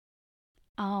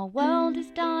Our world is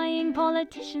dying,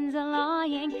 politicians are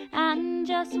lying, and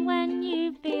just when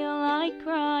you feel like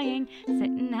crying, sit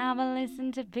and have a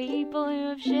listen to people who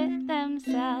have shit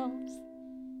themselves.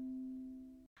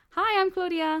 Hi, I'm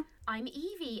Claudia. I'm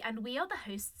Evie, and we are the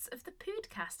hosts of the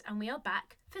Podcast, and we are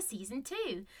back for Season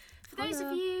 2. For those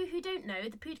of you who don't know,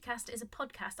 the Podcast is a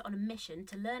podcast on a mission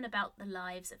to learn about the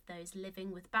lives of those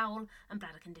living with bowel and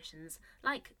bladder conditions,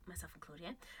 like myself and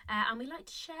Claudia, and we like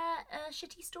to share a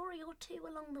shitty story or two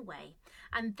along the way.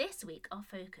 And this week our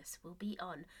focus will be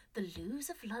on the Loos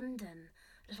of London,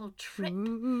 a little trip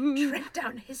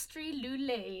down history Loo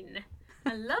Lane.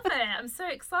 I love it. I'm so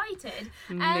excited.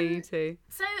 Me too.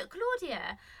 So,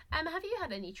 Claudia, have you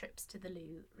had any trips to the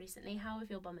loo recently? How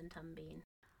have your bum and tum been?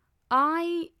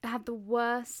 I had the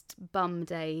worst bum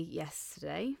day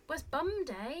yesterday. Was bum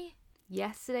day?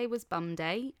 Yesterday was bum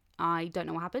day. I don't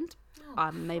know what happened.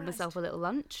 I made myself a little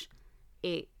lunch.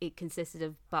 It consisted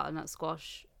of butternut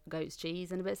squash, goat's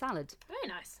cheese, and a bit of salad. Very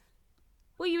nice.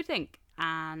 Well, you would think.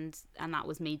 And that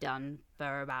was me done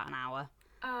for about an hour.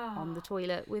 On the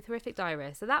toilet with horrific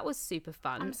diarrhea. So that was super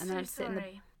fun. I'm and then I'd sit in the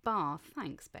bath.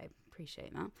 Thanks, babe.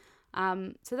 Appreciate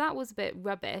that. So that was a bit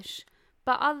rubbish.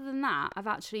 But other than that, I've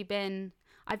been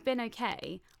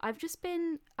okay. I've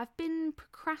been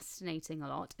procrastinating a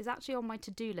lot. It's actually on my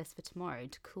to-do list for tomorrow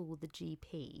to call the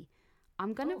GP.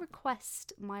 I'm going to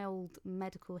request my old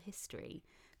medical history.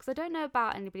 Because I don't know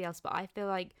about anybody else, but I feel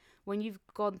like when you've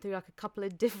gone through like a couple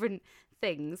of different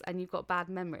things and you've got bad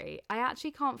memory, I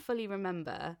actually can't fully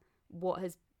remember what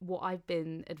I've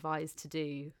been advised to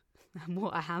do and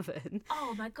what I haven't.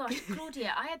 Oh my gosh,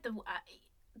 Claudia, I had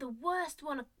the worst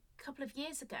one a couple of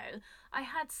years ago. I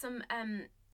had some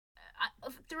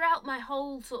throughout my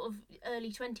whole sort of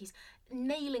early 20s,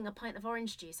 nailing a pint of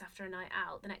orange juice after a night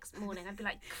out the next morning. I'd be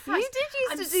like, Christ,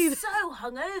 you used to do that. So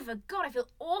hungover. God, I feel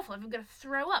awful. I'm going to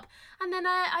throw up. And then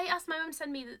I asked my mum to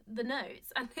send me the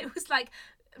notes, and it was like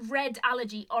red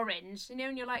allergy orange, you know,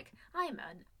 and you're like,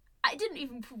 I didn't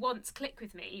even once click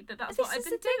with me that's what I've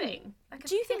been doing. Like,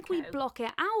 do you think we block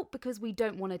it out because we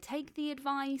don't want to take the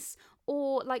advice,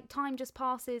 or like time just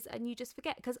passes and you just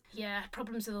forget? Because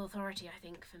problems with authority, I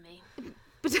think, for me.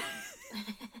 But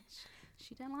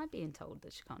she don't like being told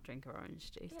that she can't drink her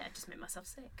orange juice. Yeah, just make myself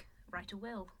sick. Write a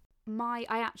will.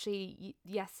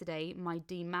 Yesterday, my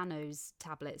D-Mannose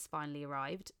tablets finally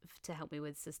arrived to help me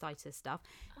with cystitis stuff.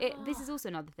 This is also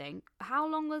another thing. How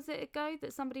long was it ago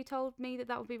that somebody told me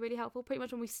that would be really helpful? Pretty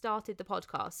much when we started the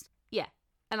podcast. Yeah.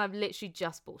 And I've literally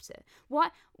just bought it.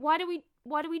 Why do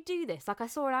we do this? Like, I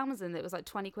saw on Amazon that it was like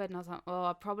 20 quid and I was like,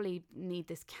 I probably need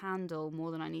this candle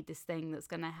more than I need this thing that's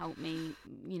going to help me,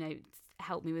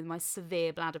 help me with my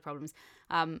severe bladder problems.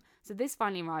 So this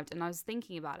finally arrived and I was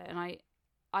thinking about it, and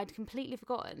I'd completely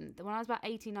forgotten that when I was about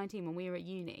 18, 19, when we were at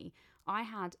uni, I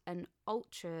had an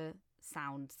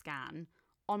ultrasound scan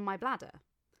on my bladder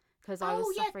because I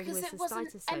was suffering with cystitis so much.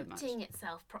 Because it wasn't emptying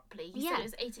itself properly. You said it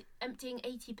was emptying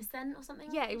 80% or something?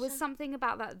 Yeah, it was something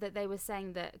about that they were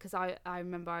saying that, because I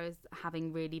remember I was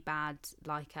having really bad,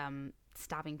 like,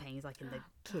 stabbing pains, like, in the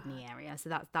kidney area. So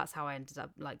that's how I ended up,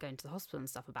 like, going to the hospital and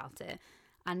stuff about it.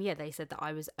 And, yeah, they said that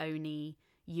I was only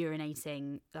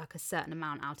urinating like a certain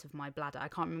amount out of my bladder. I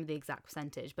can't remember the exact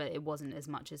percentage, but it wasn't as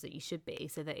much as it you should be,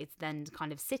 so that it's then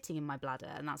kind of sitting in my bladder,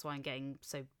 and that's why I'm getting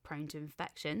so prone to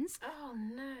infections. Oh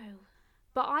no.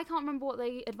 But I can't remember what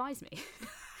they advised me.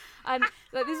 And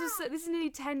like, this is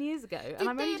nearly 10 years ago, and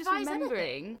I'm only just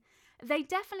remembering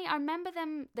anything? I remember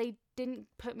them, they didn't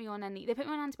put me on they put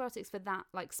me on antibiotics for that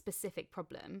like specific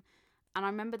problem. And I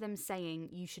remember them saying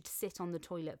you should sit on the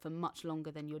toilet for much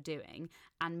longer than you're doing.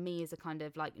 And me as a kind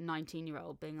of like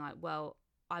 19-year-old being like, well,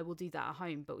 I will do that at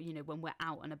home. But, when we're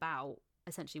out and about,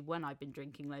 essentially when I've been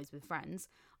drinking loads with friends,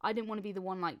 I didn't want to be the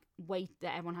one like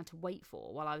that everyone had to wait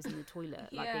for while I was in the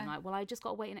toilet. Like being like, well, I just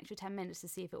got to wait an extra 10 minutes to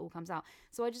see if it all comes out.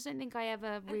 So I just don't think I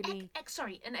ever really...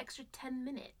 an extra 10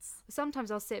 minutes?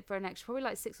 Sometimes I'll sit for an extra, probably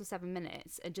like 6 or 7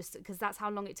 minutes, and just because that's how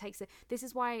long it takes. This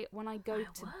is why when I go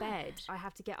to bed, I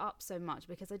have to get up so much,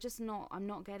 because I'm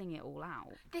not getting it all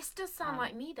out. This does sound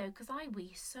like me though, because I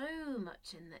wee so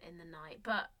much in the night,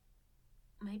 but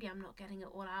maybe I'm not getting it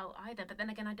all out either. But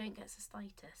then again, I don't get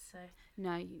cystitis, so...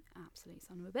 No, you absolute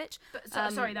son of a bitch. But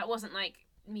sorry, that wasn't like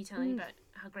me telling you about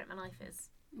how great my life is.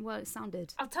 Well, it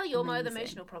sounded I'll tell you all my other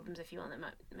emotional problems if you want them.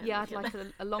 Yeah, I'd like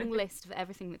a long list of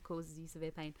everything that causes you severe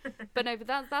pain. But no, but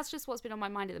that's just what's been on my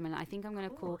mind at the minute. I think I'm going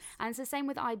to call... And it's the same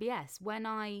with IBS. When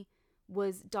I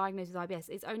was diagnosed with IBS,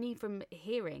 it's only from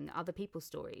hearing other people's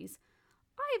stories.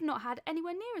 I have not had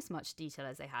anywhere near as much detail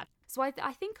as they had. So I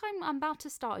think I'm about to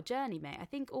start a journey, mate. I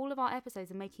think all of our episodes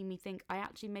are making me think I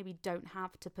actually maybe don't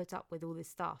have to put up with all this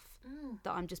stuff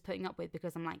that I'm just putting up with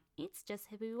because I'm like, it's just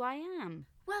who I am.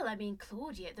 Well, I mean,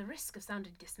 Claudia, at the risk of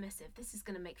sounding dismissive, this is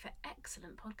going to make for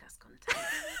excellent podcast content.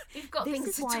 We've got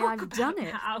things to talk about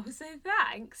now, so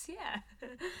thanks, yeah.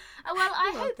 Well,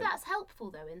 I hope that's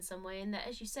helpful, though, in some way, in that,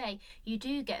 as you say, you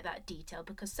do get that detail,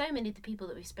 because so many of the people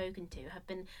that we've spoken to have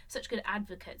been such good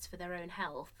advocates for their own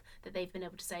health that they've been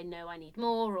able to say, no, I need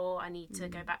more, or I need to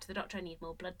go back to the doctor, I need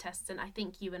more blood tests, and I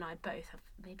think you and I both have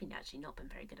maybe actually not been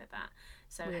very good at that.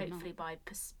 So hopefully by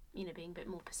being a bit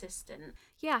more persistent.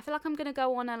 Yeah, I feel like I'm going to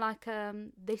go on a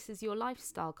this is your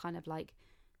lifestyle kind of like,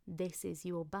 this is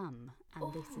your bum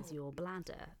and this is your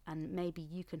bladder, and maybe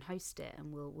you can host it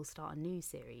and we'll start a new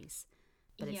series,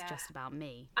 but it's just about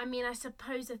me. I mean, I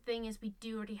suppose the thing is we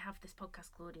do already have this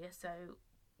podcast, Claudia, so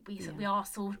we are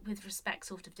sort with respect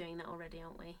sort of doing that already,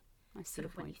 aren't we? I see sort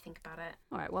of when you think about it.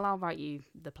 All right, well, I'll write you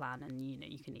the plan, and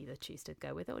you can either choose to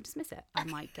go with it or dismiss it. I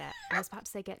might get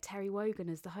get Terry Wogan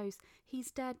as the host.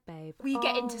 He's dead, babe. We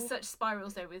get into such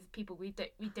spirals though with people we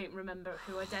don't remember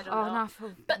who are dead or not. No, I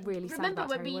feel really sad about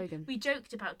Terry Wogan. We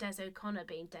joked about Des O'Connor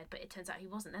being dead, but it turns out he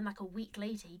wasn't. Then like a week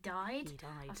later he died.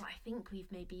 I was like, I think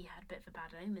we've maybe had a bit of a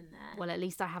bad omen there. Well, at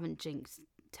least I haven't jinxed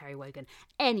Terry Wogan.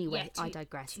 Anyway, I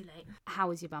digress. Too late.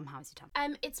 How is your bum? How is your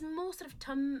tum? It's more sort of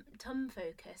tum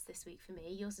focus this week for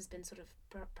me. Yours has been sort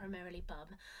of primarily bum.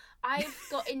 I've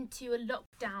got into a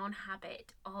lockdown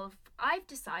habit of, I've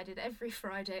decided every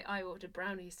Friday I order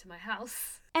brownies to my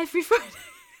house. Every Friday?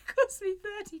 It costs me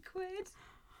 30 quid.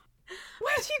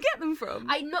 Where do you get them from?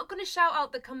 I'm not going to shout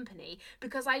out the company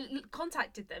because I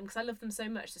contacted them because I love them so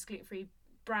much, this gluten-free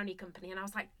brownie company, and I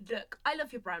was like, look, I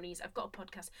love your brownies, I've got a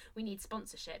podcast, we need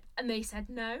sponsorship, and they said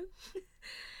no.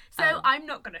 So I'm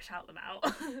not going to shout them out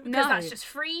because that's just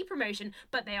free promotion,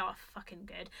 but they are fucking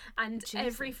good. And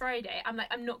every Friday I'm like,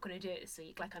 I'm not going to do it this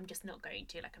week, like I'm just not going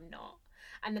to, like I'm not.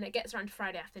 And then it gets around to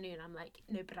Friday afternoon, I'm like,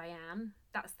 no, but I am.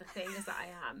 That's the thing, is that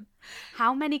I am.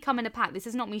 How many come in a pack? This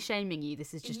is not me shaming you,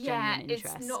 this is just genuine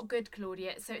interest. It's not good,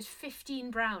 Claudia. So it's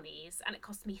 15 brownies and it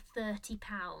cost me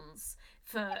 £30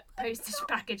 for postage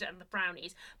package and the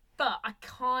brownies. But I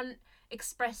can't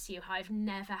express to you how I've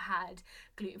never had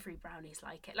gluten-free brownies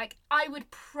like it. Like, I would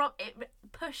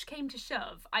push came to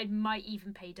shove, I might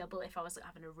even pay double if I was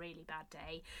having a really bad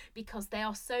day, because they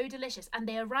are so delicious and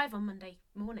they arrive on Monday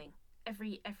morning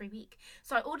every week.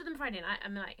 So I order them Friday night,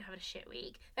 I'm like having a shit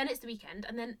week, then it's the weekend,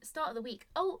 and then start of the week,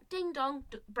 oh ding dong,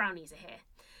 brownies are here.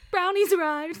 Brownies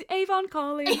arrived, Avon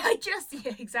calling.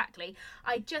 Exactly.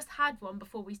 I just had one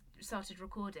before we started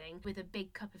recording with a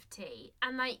big cup of tea,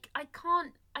 and like I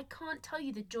can't tell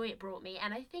you the joy it brought me.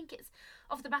 And I think it's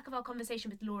off the back of our conversation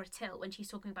with Laura Till when she's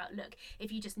talking about, look, if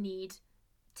you just need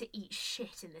to eat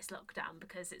shit in this lockdown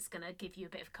because it's gonna give you a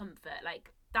bit of comfort,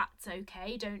 like that's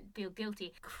okay, don't feel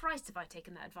guilty. Christ, have I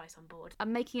taken that advice on board.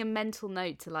 I'm making a mental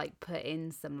note to like put in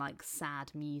some like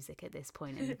sad music at this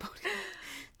point in the podcast.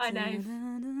 I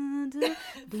know.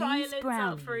 These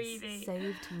brownies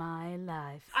saved my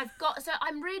life.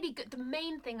 I'm really good. The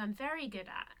main thing I'm very good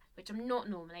at, which I'm not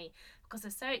normally, because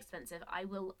they're so expensive, I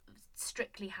will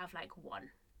strictly have like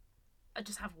one. I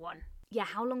just have one. Yeah,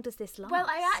 how long does this last? Well,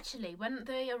 when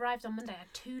they arrived on Monday, I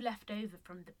had 2 left over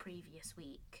from the previous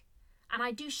week. And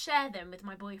I do share them with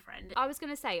my boyfriend. I was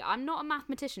going to say, I'm not a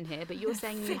mathematician here, but you're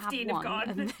saying you have 15 one. Have gone.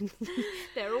 And then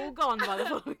they're all gone by the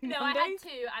following No, Monday. I had 2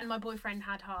 and my boyfriend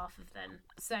had half of them.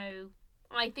 So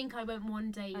I think I went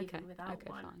one day even without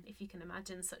one, fine. If you can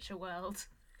imagine such a world.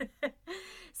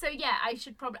 So yeah,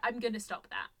 I'm going to stop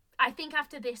that. I think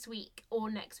after this week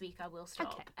or next week I will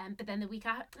stop. Okay. But then the week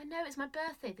I know it's my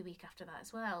birthday the week after that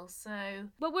as well. So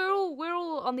well, we're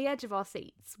all on the edge of our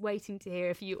seats waiting to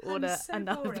hear if you order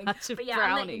another batch of brownies.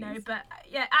 I'll let you know. But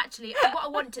yeah, actually, what I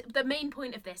want to, the main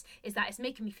point of this is that it's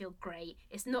making me feel great.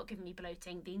 It's not giving me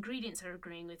bloating. The ingredients are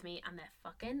agreeing with me, and they're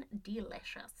fucking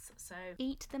delicious. So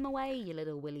eat them away, you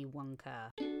little Willy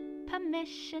Wonka.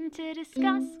 Permission to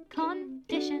discuss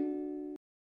condition.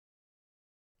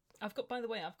 I've got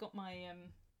my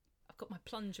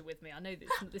plunger with me. I know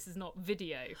this is not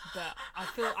video, but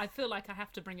I feel like I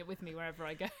have to bring it with me wherever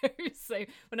I go. So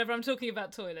whenever I'm talking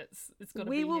about toilets, it's got to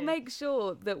be We will here. make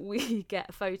sure that we get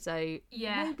a photo,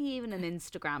 maybe even an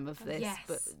Instagram of this,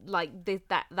 but like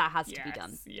that has to be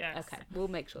done. Yes. Okay, we'll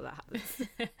make sure that happens.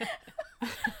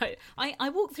 I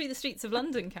walk through the streets of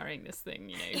London carrying this thing,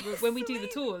 you know. When we do the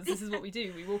tours, this is what we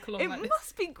do. We walk along like this. It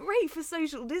must be great for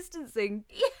social distancing.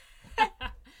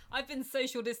 I've been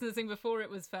social distancing before it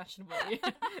was fashionable.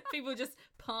 People just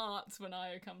part when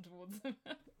I come towards them.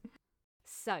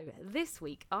 So, this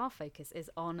week our focus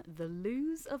is on the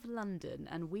Loos of London,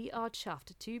 and we are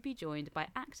chuffed to be joined by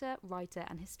actor, writer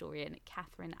and historian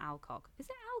Katherine Alcock. Is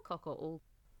it Alcock or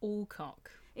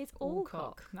Alcock? It's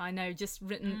Alcock. I know, just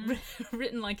written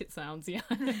like it sounds, yeah.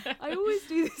 I always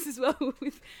do this as well.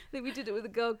 We did it with a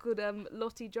girl called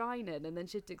Lottie Drynan, and then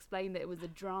she had to explain that it was a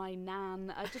dry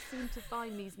nan. I just seem to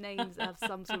find these names have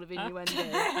some sort of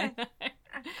innuendo.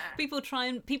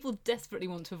 People desperately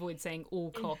want to avoid saying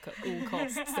Alcock at all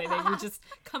costs, so they will just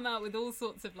come out with all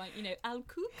sorts of, like, you know,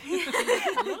 Alcock.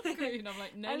 And I'm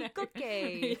like, no.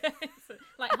 Alcock-y. Yeah,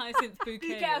 like Hyacinth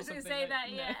Bouquet. I was going to say that,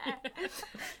 yeah.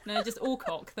 No, just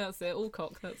Alcock, that's it.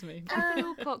 Alcock, that's me.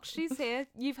 Alcock, she's here.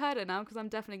 You've heard her now, because I'm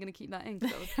definitely going to keep that in,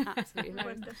 because that was absolutely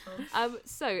hilarious. Wonderful.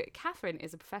 So, Katherine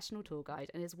is a professional tour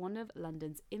guide and is one of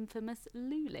London's infamous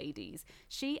Loo ladies.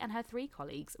 She and her 3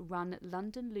 colleagues run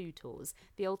London Loo tours,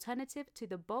 the alternative to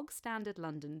the bog standard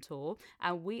London tour,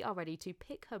 and we are ready to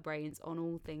pick her brains on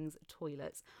all things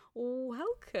toilets.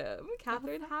 Welcome,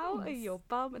 Katherine. How are your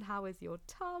bum and how is your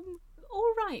tum?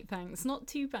 All right, thanks. Not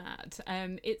too bad.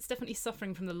 It's definitely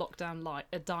suffering from the lockdown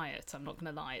diet. I'm not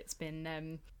going to lie. It's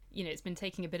been, it's been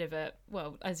taking a bit of a,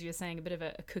 well, as you were saying, a bit of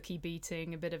a cookie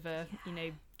beating, a bit of a,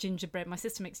 gingerbread. My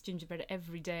sister makes gingerbread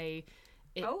every day.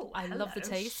 I love the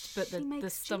taste, but the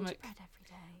stomach. Gingerbread every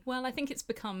day. Well, I think it's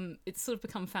sort of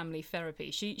become family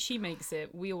therapy. She makes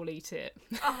it, we all eat it,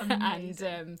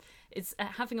 and it's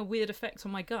having a weird effect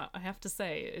on my gut. I have to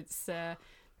say, it's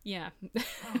yeah.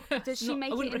 Does she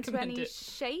make it into any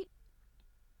shape?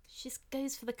 She just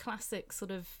goes for the classic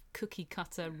sort of cookie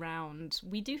cutter round.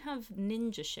 We do have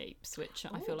ninja shapes, which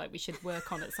I feel like we should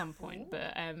work on at some point.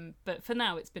 But for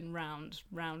now, it's been round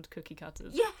cookie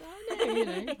cutters. Yeah,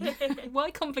 I know.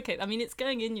 Why complicate? I mean, it's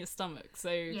going in your stomach, so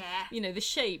the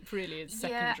shape really is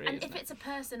secondary. Yeah, and isn't if it's a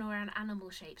person or an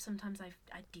animal shape, sometimes I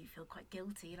do feel quite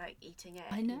guilty, like eating it.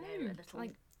 I know. A little.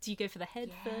 Like, do you go for the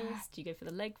head first? Do you go for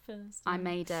the leg first? I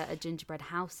made a gingerbread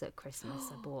house at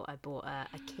Christmas. I bought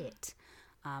a kit.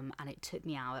 And it took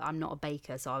me out. I'm not a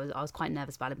baker, so I was quite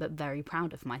nervous about it, but very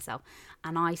proud of myself.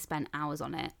 And I spent hours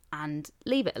on it. And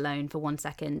leave it alone for 1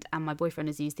 second, and my boyfriend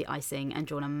has used the icing and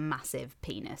drawn a massive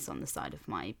penis on the side of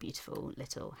my beautiful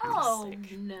little house. Oh,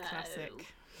 no. Classic.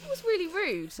 It was really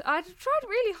rude. I tried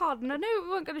really hard, and I know we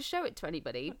weren't going to show it to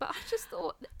anybody, but I just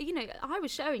thought, I was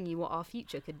showing you what our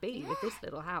future could be with this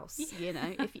little house,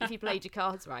 if you played your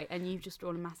cards right, and you've just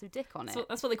drawn a massive dick on it. So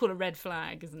that's what they call a red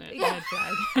flag, isn't it? Yeah.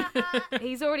 Red flag.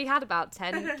 He's already had about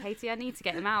 10. Katie, I need to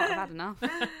get him out. I've had enough.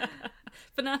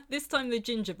 But now, this time the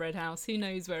gingerbread house, who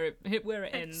knows where it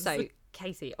ends. So,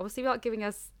 Katie, obviously without giving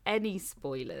us any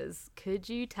spoilers, could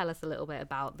you tell us a little bit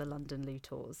about the London Loo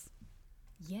tours?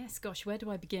 Yes, gosh, where do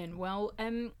I begin? Well,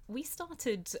 we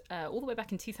started all the way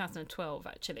back in 2012,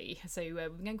 actually. So we've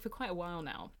been going for quite a while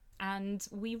now. And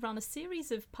we run a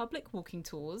series of public walking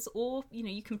tours, or,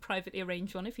 you can privately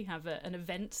arrange one if you have an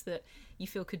event that you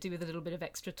feel could do with a little bit of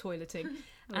extra toileting.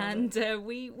 And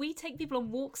we take people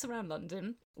on walks around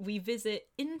London. We visit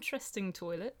interesting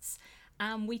toilets,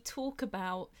 and we talk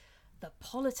about the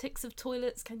politics of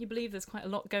toilets. Can you believe there's quite a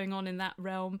lot going on in that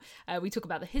realm? We talk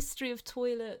about the history of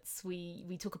toilets.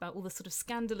 We talk about all the sort of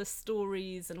scandalous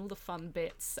stories and all the fun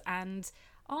bits. And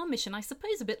our mission, I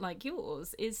suppose a bit like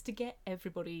yours, is to get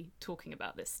everybody talking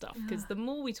about this stuff. Because the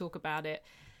more we talk about it,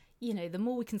 the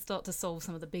more we can start to solve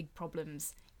some of the big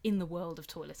problems in the world of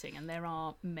toileting, and there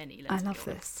are many. I love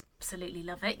this. Absolutely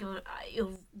love it.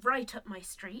 You're right up my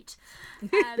street.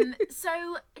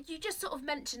 So you just sort of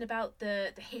mentioned about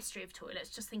the history of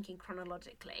toilets, just thinking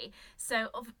chronologically. So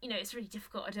it's really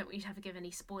difficult. I don't want you to have to give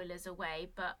any spoilers away,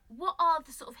 but what are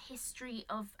the sort of history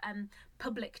of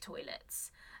public toilets,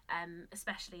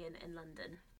 especially in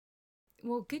London?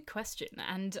 Well, good question.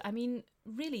 And I mean,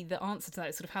 really the answer to that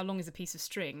is sort of how long is a piece of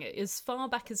string? As far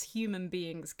back as human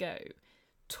beings go,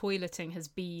 toileting has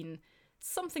been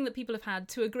something that people have had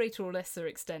to a greater or lesser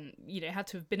extent, had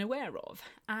to have been aware of.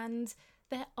 And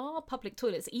there are public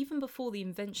toilets, even before the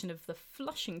invention of the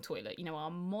flushing toilet,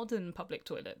 our modern public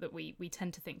toilet that we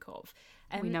tend to think of.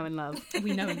 We know and love.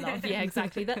 We know and love, yeah,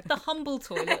 exactly. The humble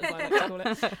toilet, as I like to call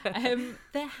it.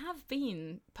 There have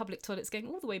been public toilets going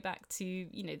all the way back to,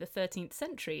 the 13th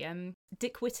century.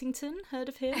 Dick Whittington, heard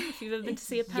of him, if you've ever been to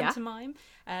see a pantomime.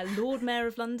 Lord Mayor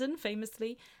of London,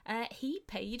 famously. He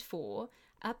paid for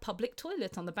a public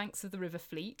toilet on the banks of the River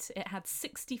Fleet. It had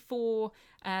 64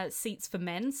 seats for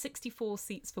men, 64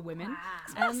 seats for women.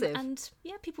 Wow. Massive. And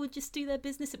people would just do their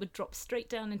business. It would drop straight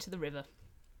down into the river.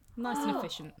 Nice and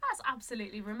efficient. That's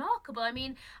absolutely remarkable. I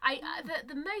mean,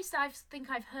 the most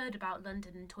I've heard about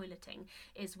London and toileting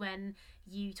is when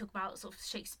you talk about sort of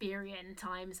Shakespearean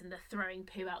times and the throwing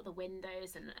poo out the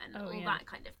windows and all that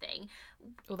kind of thing.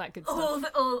 All that good stuff.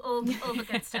 All the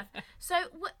good stuff. So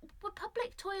were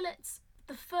public toilets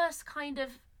the first kind of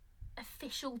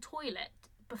official toilet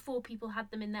before people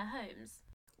had them in their homes?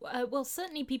 Well,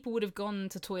 certainly people would have gone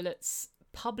to toilets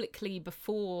publicly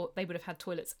before they would have had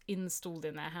toilets installed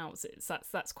in their houses.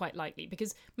 That's quite likely,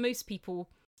 because most people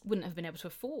wouldn't have been able to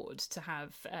afford to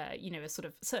have a sort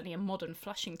of, certainly a modern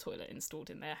flushing toilet installed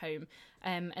in their home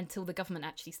until the government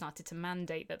actually started to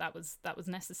mandate that was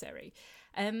necessary.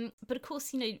 But of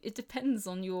course, it depends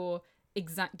on your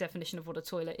exact definition of what a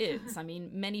toilet is. I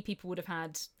mean, many people would have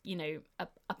had,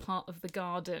 a part of the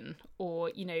garden, or,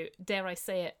 dare I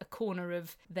say it, a corner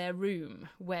of their room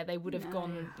where they would have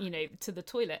gone, to the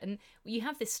toilet. And you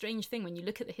have this strange thing when you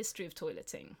look at the history of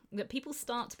toileting, that people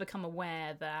start to become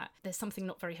aware that there's something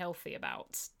not very healthy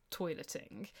about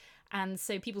toileting. And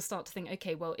so people start to think,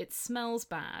 okay, well, it smells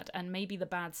bad, and maybe the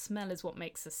bad smell is what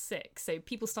makes us sick. So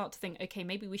people start to think, okay,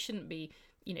 maybe we shouldn't be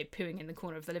pooing in the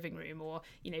corner of the living room, or,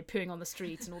 pooing on the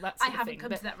street and all that sort of thing. I haven't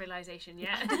come to that realisation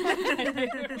yet.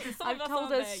 I've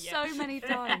told her so many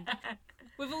times.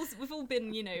 We've all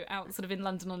been, out sort of in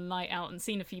London on a night out and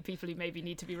seen a few people who maybe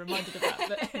need to be reminded of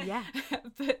that. But yeah.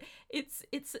 But it's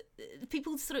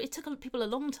people it took people a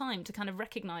long time to kind of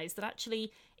recognise that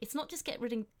actually it's not just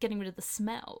getting rid of the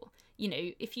smell.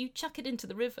 If you chuck it into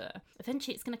the river,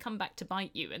 eventually it's going to come back to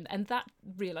bite you, and that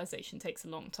realisation takes a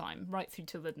long time, right through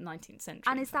to the 19th century.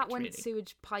 And is that when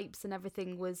sewage pipes and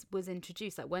everything was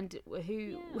introduced? Like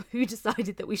who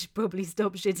decided that we should probably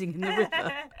stop shitting in the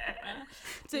river?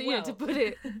 To put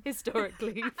it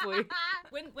historically for you.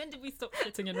 When did we stop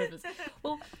shitting in rivers?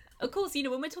 Well, of course,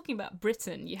 when we're talking about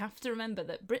Britain, you have to remember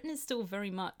that Britain is still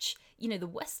very much, the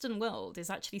Western world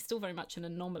is actually still very much an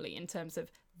anomaly in terms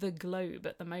of the globe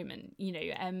at the moment.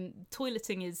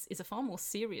 Toileting is a far more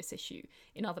serious issue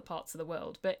in other parts of the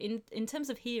world. But in terms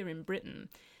of here in Britain,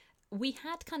 we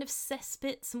had kind of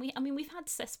cesspits, and we've had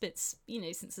cesspits,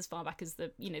 since as far back as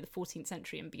the 14th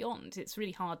century and beyond. It's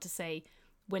really hard to say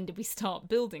when did we start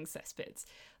building cesspits.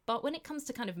 But when it comes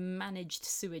to kind of managed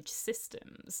sewage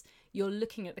systems, you're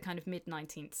looking at the kind of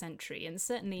mid-19th century. And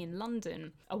certainly in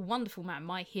London, a wonderful man,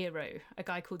 my hero, a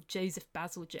guy called Joseph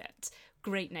Bazalgette,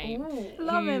 great name. Ooh,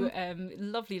 love him.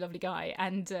 Lovely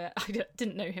I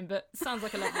didn't know him, but sounds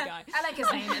like a lovely guy. I like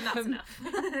his name, and that's enough.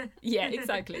 Yeah,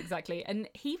 exactly. And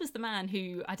he was the man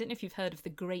who, I don't know if you've heard of the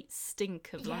Great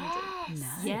Stink of London. No.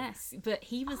 Yes, but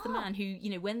he was the man who,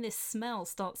 when this smell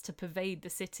starts to pervade the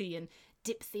city, and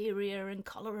diphtheria and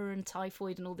cholera and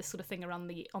typhoid and all this sort of thing on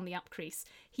the Apcrease,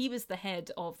 he was the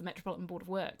head of the Metropolitan Board of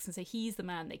Works, and so he's the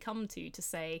man they come to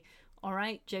say, all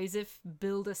right, Joseph,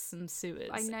 build us some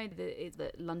sewers. I know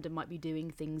that London might be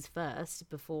doing things first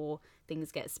before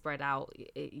things get spread out,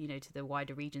 to the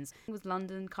wider regions. Was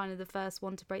London kind of the first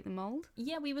one to break the mould?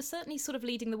 Yeah, we were certainly sort of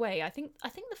leading the way. I think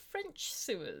the French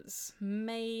sewers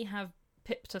may have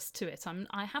pipped us to it.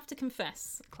 I have to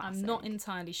confess, classic. I'm not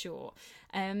entirely sure.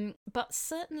 But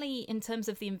certainly in terms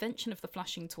of the invention of the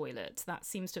flushing toilet, that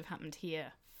seems to have happened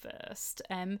here first.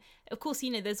 Of course,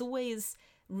 there's always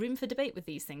room for debate with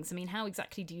these things. I mean, how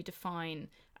exactly do you define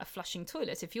a flushing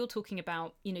toilet? If you're talking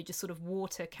about, just sort of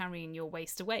water carrying your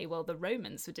waste away, well, the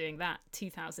Romans were doing that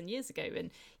 2,000 years ago. And,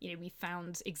 we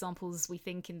found examples, we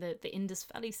think, in the Indus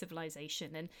Valley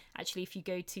civilization. And actually, if you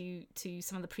go to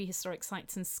some of the prehistoric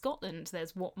sites in Scotland,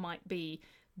 there's what might be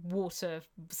water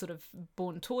sort of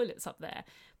borne toilets up there.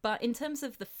 But in terms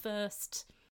of the first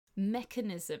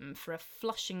mechanism for a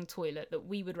flushing toilet that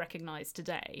we would recognise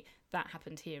today, that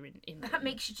happened here in England. That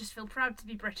makes you just feel proud to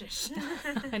be British.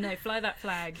 I know, fly that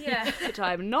flag. Yeah. Which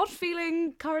I'm not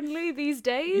feeling currently these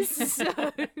days, so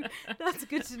that's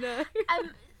good to know.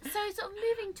 So sort of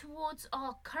moving towards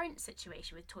our current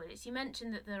situation with toilets, you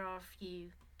mentioned that there are a few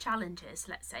challenges,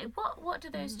 let's say. What do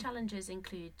those challenges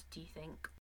include, do you think?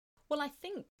 Well, I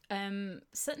think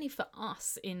certainly for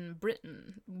us in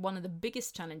Britain, one of the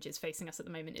biggest challenges facing us at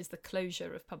the moment is the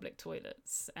closure of public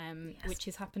toilets, which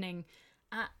is happening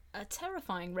at a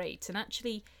terrifying rate. And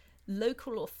actually,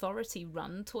 local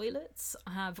authority-run toilets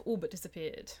have all but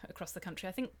disappeared across the country.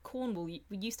 I think Cornwall, we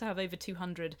used to have over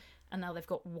 200, and now they've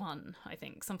got one, I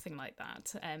think, something like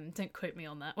that. Don't quote me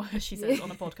on that, she says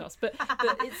on a podcast, but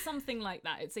it's something like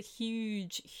that. It's a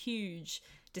huge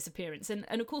disappearance. And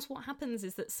of course, what happens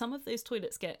is that some of those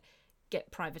toilets get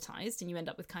privatised, and you end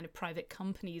up with kind of private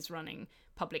companies running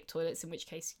public toilets, in which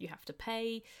case you have to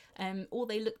pay, or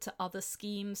they look to other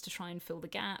schemes to try and fill the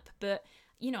gap. But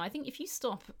I think if you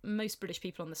stop most British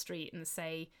people on the street and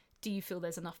say, do you feel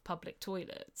there's enough public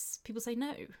toilets? People say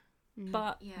no.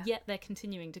 But yet they're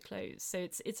continuing to close. So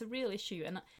it's a real issue.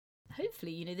 And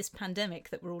hopefully, you know, this pandemic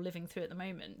that we're all living through at the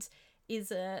moment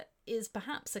is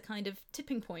perhaps a kind of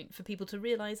tipping point for people to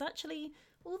realise, actually,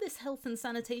 all this health and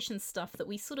sanitation stuff that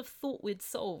we sort of thought we'd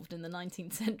solved in the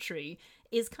 19th century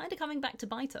is kind of coming back to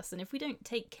bite us. And if we don't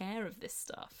take care of this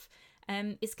stuff,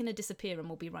 it's going to disappear and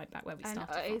we'll be right back where we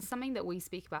started from. It's something that we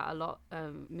speak about a lot,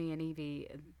 me and Evie,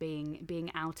 being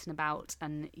out and about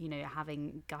and, you know,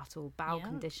 having gut or bowel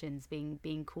conditions,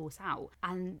 being caught out,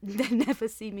 and there never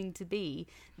seeming to be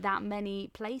that many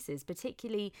places,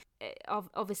 particularly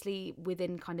obviously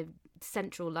within kind of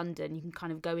central London. You can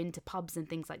kind of go into pubs and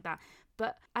things like that.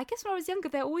 But I guess when I was younger,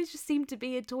 there always just seemed to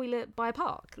be a toilet by a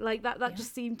park. Like that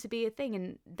just seemed to be a thing.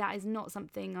 And that is not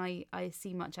something I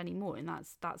see much anymore. And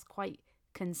that's quite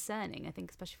concerning, I think,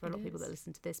 especially for a lot of people that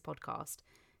listen to this podcast.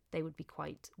 They would be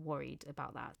quite worried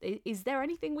about that. Is there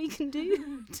anything we can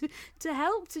do to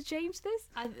help to change this?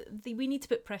 We need to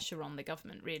put pressure on the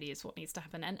government, really, is what needs to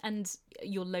happen. And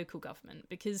your local government,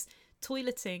 because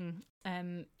toileting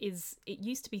it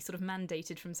used to be sort of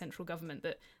mandated from central government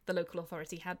that the local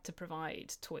authority had to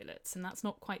provide toilets, and that's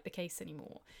not quite the case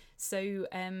anymore. So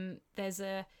there's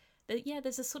a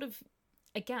sort of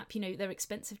a gap. You know, they're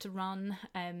expensive to run.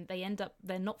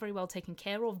 They're not very well taken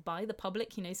care of by the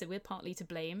public, you know, so we're partly to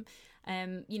blame.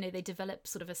 You know, they develop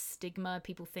sort of a stigma.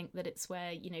 People think that it's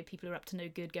where, you know, people who are up to no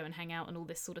good go and hang out and all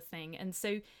this sort of thing. And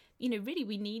so, you know, really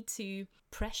we need to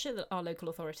pressure our local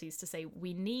authorities to say,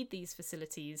 we need these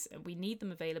facilities and we need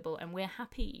them available, and we're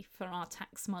happy for our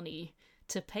tax money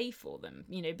to pay for them,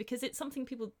 you know, because it's something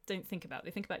people don't think about.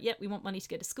 They think about, we want money to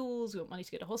go to schools, we want money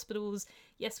to go to hospitals,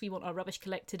 yes, we want our rubbish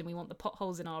collected and we want the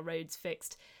potholes in our roads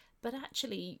fixed. But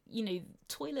actually, you know,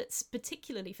 toilets,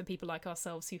 particularly for people like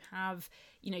ourselves who have,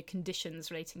 you know,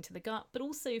 conditions relating to the gut, but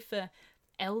also for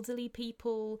elderly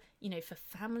people, you know, for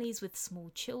families with small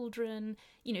children,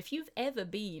 you know, if you've ever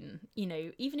been, you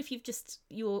know, even if you've just,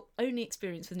 your only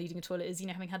experience with needing a toilet is, you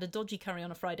know, having had a dodgy curry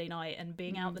on a Friday night and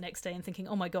being out the next day and thinking,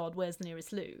 oh my God, where's the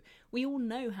nearest loo? We all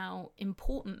know how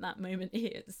important that moment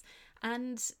is.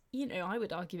 And, you know, I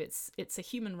would argue it's a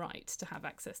human right to have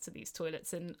access to these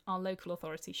toilets, and our local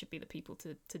authority should be the people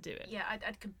to do it. Yeah,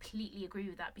 I'd completely agree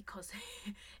with that, because,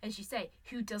 as you say,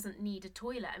 who doesn't need a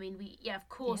toilet? I mean, of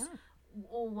course,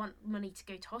 all want money to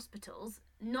go to hospitals.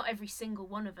 Not every single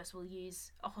one of us will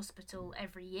use a hospital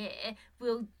every year.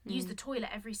 We'll use the toilet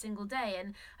every single day.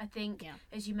 And I think,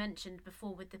 as you mentioned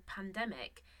before with the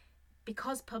pandemic,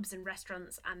 because pubs and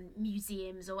restaurants and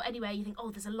museums or anywhere you think, oh,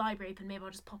 there's a library open, maybe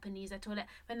I'll just pop in and use their toilet,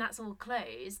 when that's all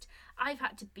closed, I've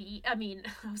had to be really,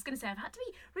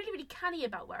 really canny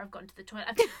about where I've gone to the toilet.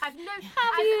 I've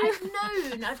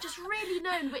just really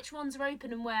known which ones are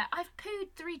open and where. I've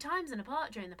pooed 3 times in a park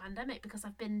during the pandemic because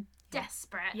I've been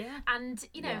desperate. Yeah. And,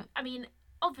 you know, I mean,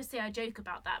 obviously I joke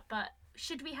about that, but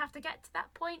should we have to get to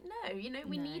that point? No, you know,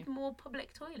 we need more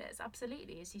public toilets,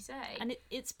 absolutely, as you say. And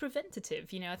it's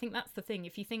preventative, you know. I think that's the thing.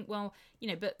 If you think, well, you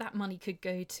know, but that money could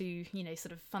go to, you know,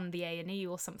 sort of fund the A&E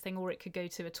or something, or it could go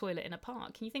to a toilet in a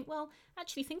park. And you think, well,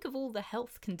 actually think of all the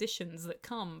health conditions that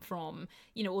come from,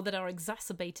 you know, or that are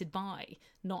exacerbated by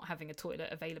not having a toilet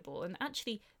available. And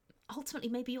actually, ultimately,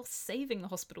 maybe you're saving the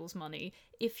hospital's money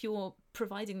if you're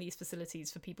providing these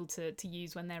facilities for people to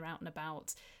use when they're out and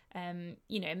about.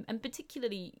 You know, and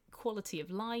particularly quality of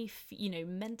life, you know,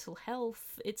 mental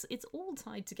health, it's all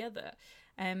tied together.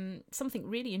 Something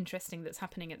really interesting that's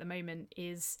happening at the moment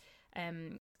is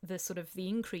the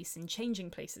increase in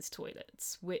changing places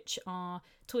toilets, which are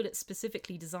toilets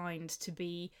specifically designed to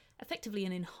be effectively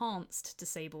an enhanced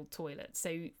disabled toilet.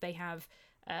 So they have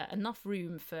enough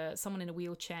room for someone in a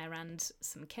wheelchair and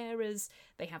some carers.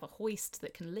 They have a hoist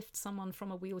that can lift someone from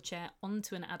a wheelchair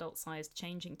onto an adult-sized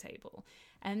changing table.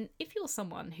 And if you're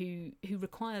someone who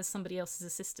requires somebody else's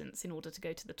assistance in order to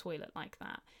go to the toilet like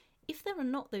that, if there are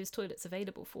not those toilets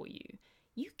available for you,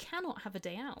 you cannot have a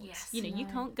day out. Yes, you know, you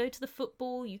can't go to the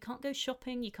football, you can't go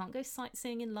shopping, you can't go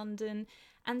sightseeing in London.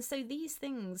 And so these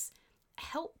things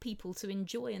help people to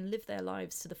enjoy and live their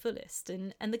lives to the fullest.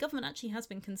 And the government actually has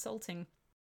been consulting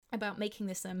about making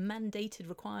this a mandated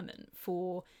requirement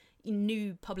for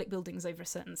new public buildings over a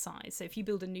certain size. So if you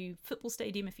build a new football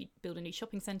stadium, if you build a new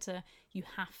shopping centre, you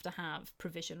have to have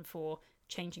provision for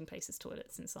changing places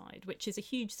toilets inside, which is a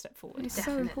huge step forward. It's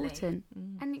so important.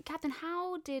 And Katherine,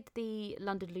 how did the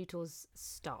London Loo Tours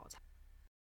start?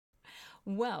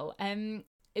 Well,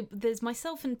 there's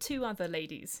myself and 2 other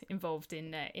ladies involved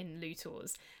in Loo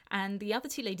Tours, and the other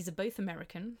 2 ladies are both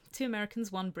American, 2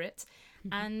 Americans, 1 Brit.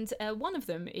 And one of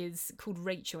them is called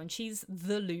Rachel, and she's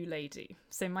the loo lady.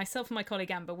 So myself and my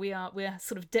colleague Amber, we're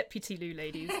sort of deputy loo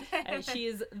ladies. She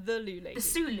is the loo lady. The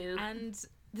Sulu. And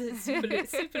the super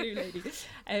loo lady.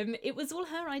 It was all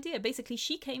her idea. Basically,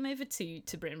 she came over to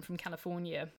Britain from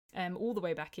California all the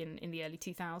way back in the early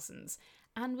 2000s,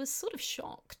 and was sort of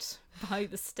shocked by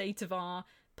the state of our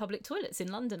public toilets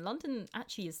in London. London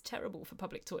actually is terrible for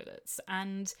public toilets,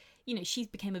 and she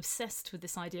became obsessed with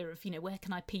this idea of where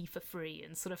can I pee for free,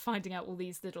 and sort of finding out all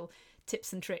these little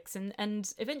tips and tricks,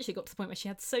 and eventually got to the point where she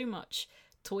had so much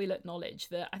toilet knowledge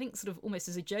that I think, sort of almost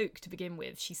as a joke to begin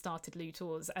with, she started Loo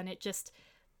Tours, and it just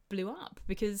blew up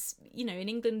because in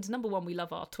England, number one, we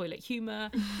love our toilet humour,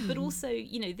 but also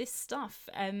this stuff,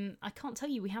 I can't tell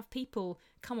you, we have people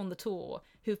come on the tour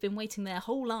who have been waiting their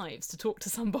whole lives to talk to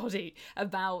somebody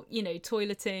about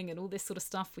toileting and all this sort of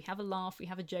stuff. We have a laugh, we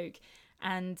have a joke.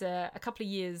 And a couple of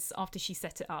years after she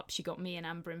set it up, she got me and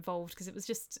Amber involved because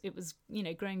it was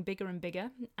growing bigger and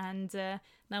bigger. And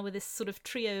now we're this sort of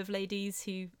trio of ladies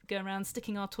who go around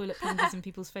sticking our toilet plungers in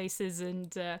people's faces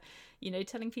and,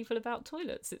 telling people about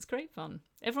toilets. It's great fun.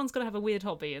 Everyone's got to have a weird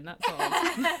hobby, and that's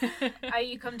ours.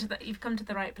 You've come to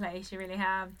the right place. You really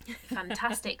have.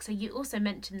 Fantastic. So you also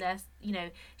mentioned there,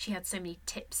 she had so many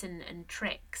tips and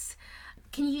tricks.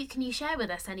 Can you share with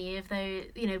us any of those?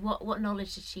 What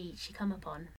knowledge did she come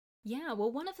upon? Yeah,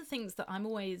 well, one of the things that I'm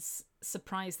always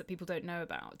surprised that people don't know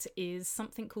about is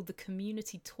something called the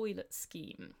Community Toilet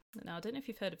Scheme. Now, I don't know if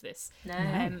you've heard of this.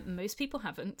 No. Most people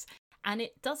haven't. And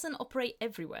it doesn't operate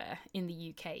everywhere in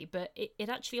the UK, but it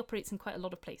actually operates in quite a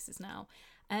lot of places now.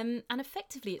 And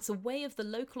effectively, it's a way of the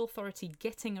local authority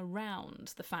getting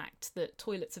around the fact that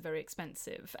toilets are very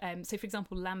expensive. So, for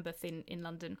example, Lambeth in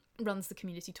London runs the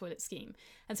Community Toilet Scheme.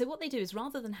 And so what they do is,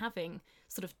 rather than having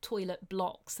sort of toilet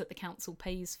blocks that the council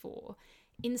pays for,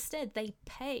 instead they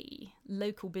pay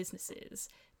local businesses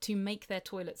to make their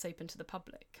toilets open to the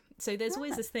public. So there's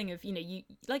always this thing of, you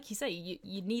like you say,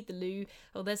 you need the loo,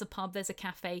 or there's a pub, there's a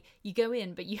cafe, you go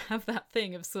in, but you have that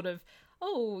thing of sort of,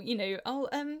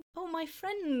 my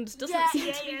friend doesn't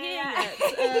seem to be here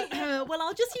yet. Well,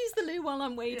 I'll just use the loo while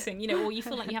I'm waiting, or you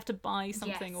feel like you have to buy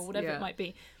something or whatever it might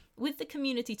be. With the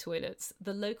community toilets,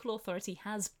 the local authority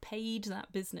has paid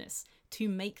that business to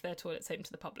make their toilets open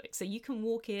to the public. So you can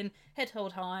walk in, head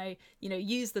held high,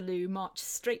 use the loo, march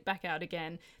straight back out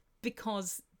again,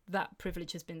 because that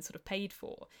privilege has been sort of paid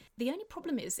for. The only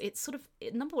problem is it's sort of,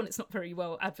 number one, it's not very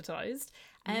well advertised,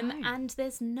 and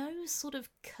there's no sort of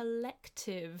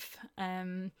collective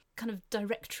kind of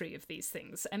directory of these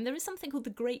things. And there is something called the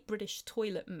Great British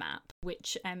Toilet Map,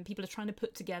 which people are trying to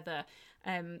put together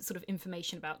sort of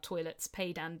information about toilets,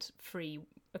 paid and free,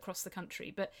 across the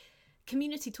country. But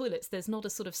community toilets, there's not a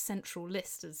sort of central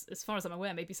list, as far as I'm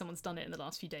aware. Maybe someone's done it in the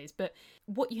last few days, but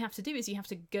what you have to do is you have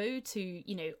to go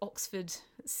to Oxford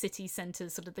city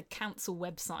centres, sort of the council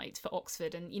website for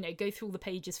Oxford, and go through all the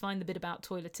pages, find the bit about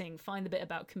toileting, find the bit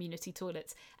about community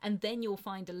toilets, and then you'll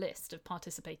find a list of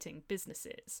participating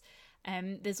businesses.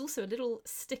 There's also a little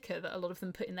sticker that a lot of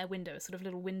them put in their window, a sort of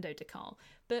little window decal,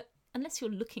 but unless you're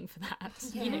looking for that,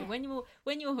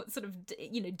 when you're sort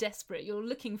of desperate, you're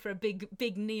looking for a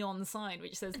big neon sign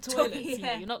which says toilets.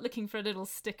 You're not looking for a little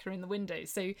sticker in the window.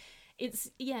 So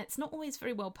it's not always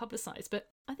very well publicised, but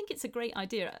I think it's a great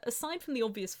idea. Aside from the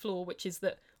obvious flaw, which is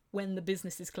that when the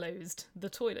business is closed, the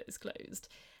toilet is closed.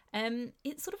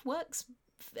 It sort of works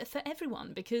for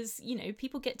everyone because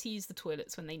people get to use the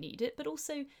toilets when they need it, but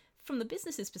also from the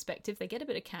business's perspective, they get a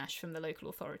bit of cash from the local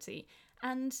authority.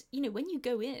 And, when you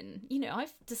go in,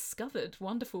 I've discovered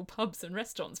wonderful pubs and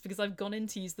restaurants because I've gone in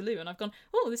to use the loo and I've gone,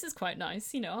 oh, this is quite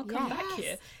nice, I'll come back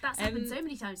here. That's happened so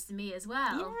many times to me as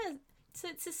well. Yeah. So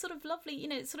it's this sort of lovely,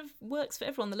 it sort of works for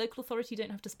everyone. The local authority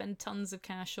don't have to spend tons of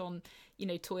cash on,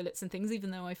 toilets and things, even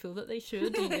though I feel that they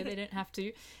should, they don't have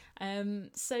to.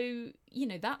 So,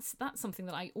 that's something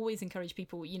that I always encourage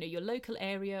people, your local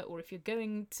area, or if you're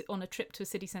going on a trip to a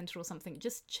city centre or something,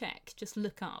 just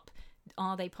look up,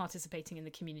 are they participating in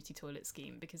the community toilet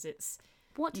scheme? Because it's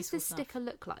What does this sticker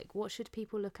look like? What should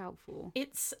people look out for?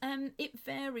 It's it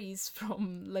varies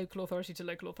from local authority to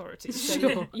local authority. Sure.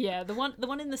 So, yeah, the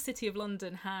one in the City of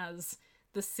London has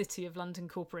the City of London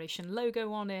Corporation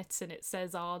logo on it, and it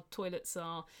says our toilets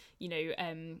are,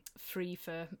 free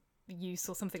for use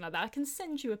or something like that. I can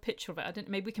send you a picture of it. I don't.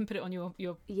 Maybe we can put it on your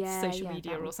social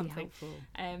media or something.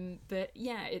 But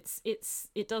yeah,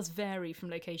 it does vary from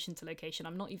location to location.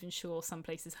 I'm not even sure some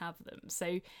places have them.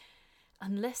 So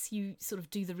unless you sort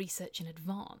of do the research in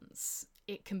advance,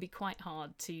 it can be quite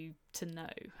hard to know,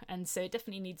 and so it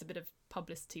definitely needs a bit of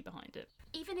publicity behind it.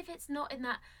 Even if it's not in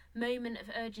that moment of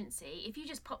urgency, if you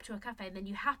just pop to a cafe and then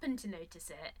you happen to notice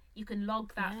it, you can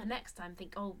log that for next time.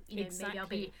 Think,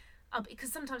 maybe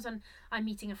because sometimes when I'm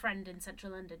meeting a friend in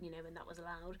central London, when that was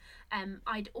allowed,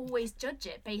 I'd always judge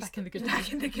it based back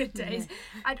in the good days.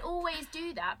 I'd always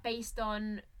do that based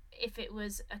on if it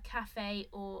was a cafe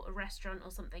or a restaurant or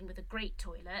something with a great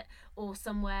toilet, or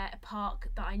somewhere, a park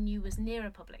that I knew was near a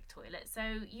public toilet. So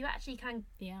you actually can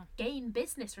gain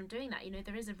business from doing that.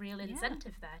 There is a real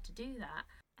incentive there to do that.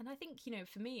 And I think,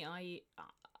 for me,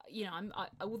 I'm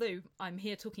although I'm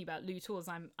here talking about Loo Tours,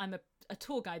 I'm a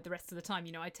tour guide the rest of the time.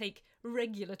 I take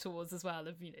regular tours as well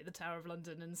of, the Tower of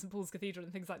London and St Paul's Cathedral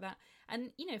and things like that.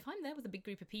 And, if I'm there with a big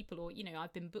group of people, or,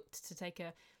 I've been booked to take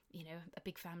a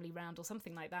big family round or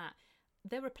something like that,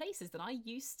 there were places that I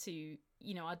used to,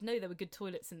 I'd know there were good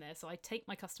toilets in there, so I'd take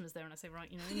my customers there and I say,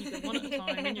 right, then you go one at a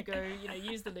time, then you go,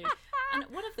 use the loo. And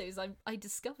one of those I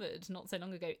discovered not so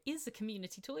long ago is a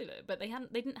community toilet, but they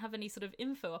didn't have any sort of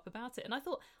info up about it. And I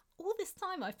thought, all this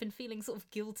time I've been feeling sort of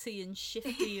guilty and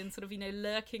shifty and sort of,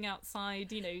 lurking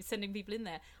outside, sending people in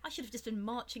there. I should have just been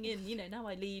marching in, now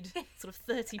I lead sort of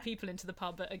 30 people into the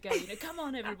pub at a go, come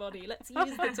on everybody, let's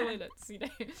use the toilets,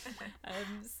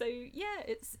 So yeah,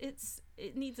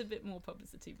 it needs a bit more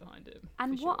publicity behind it.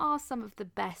 And what are some of the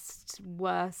best,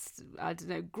 worst, I don't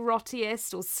know,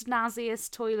 grottiest or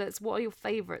snazziest toilets? What are your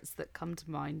favourites that come to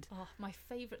mind? Oh, my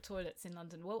favourite toilets in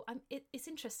London. Well, it's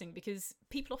interesting because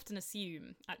people often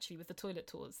assume, actually, with the toilet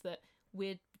tours, that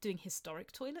we're doing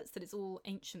historic toilets, that it's all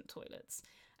ancient toilets,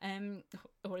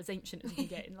 or as ancient as you can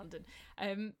get in London.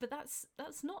 But that's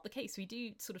not the case. We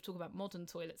do sort of talk about modern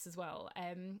toilets as well.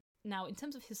 Now, in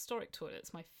terms of historic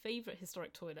toilets, my favourite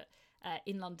historic toilet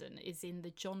in London is in the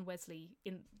John Wesley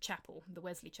Chapel, the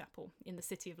Wesley Chapel in the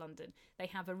City of London. They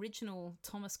have original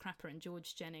Thomas Crapper and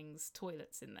George Jennings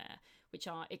toilets in there, which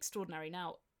are extraordinary.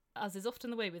 Now, as is often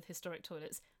the way with historic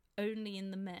toilets, only in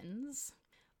the men's.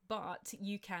 But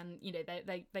you can,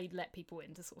 they let people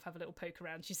in to sort of have a little poke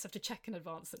around. You just have to check in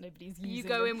advance that nobody's using You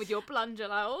go them. in with your plunger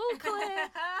like, all clear.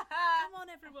 Come on,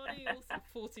 everybody. Also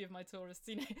 40 of my tourists,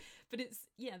 But it's,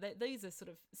 those are sort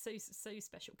of so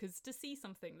special, because to see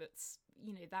something that's,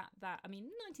 that,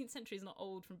 19th century is not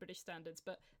old from British standards,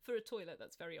 but for a toilet,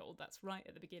 that's very old. That's right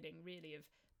at the beginning, really, of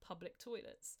public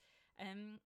toilets.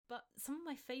 But some of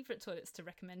my favourite toilets to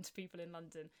recommend to people in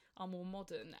London are more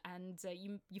modern, and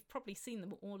you've probably seen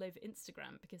them all over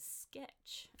Instagram, because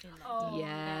Sketch in London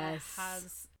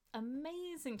has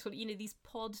amazing toilet. These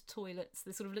pod toilets,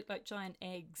 they sort of look like giant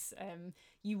eggs.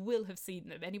 You will have seen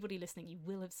them. Anybody listening, you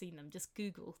will have seen them. Just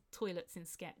Google toilets in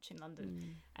Sketch in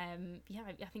London. I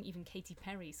think even Katy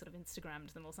Perry sort of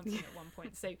Instagrammed them or something at one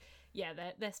point. So yeah,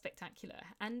 they're spectacular.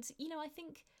 And I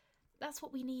think that's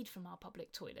what we need from our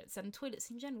public toilets and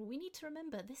toilets in general. We need to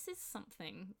remember this is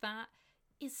something that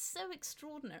is so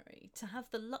extraordinary to have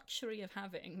the luxury of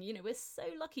having. We're so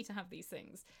lucky to have these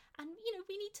things. And,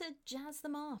 we need to jazz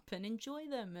them up and enjoy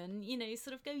them and,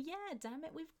 sort of go, yeah, damn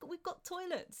it, we've got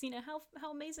toilets.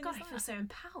 How amazing is that? I feel so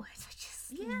empowered. I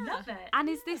just love it. And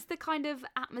is this the kind of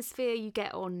atmosphere you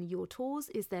get on your tours?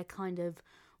 Is there kind of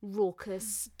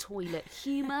raucous toilet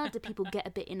humour? Do people get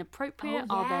a bit inappropriate?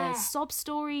 Are there sob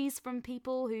stories from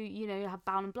people who have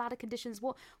bowel and bladder conditions?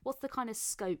 What's the kind of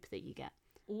scope that you get?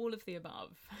 All of the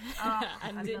above.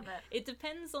 And I love it. It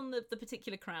depends on the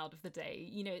particular crowd of the day.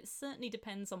 It certainly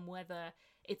depends on whether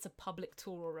it's a public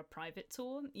tour or a private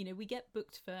tour. We get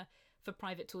booked for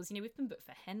private tours. We've been booked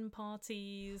for hen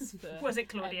parties. Was it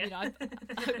Claudia?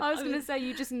 I was going to say,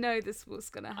 you just know this was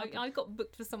going to happen. I got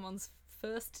booked for someone's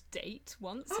first date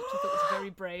once, which I thought was very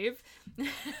brave.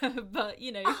 But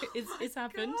it's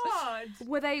happened. God.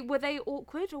 Were they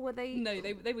awkward, or were they? No,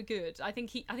 they were good. I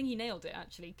think he nailed it,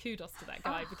 actually. Kudos to that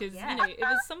guy, because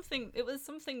it was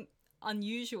something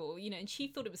unusual, and she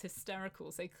thought it was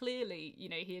hysterical. So clearly, he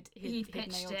nailed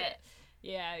it.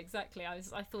 Yeah, exactly.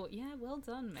 I thought, yeah, well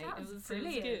done, mate. It was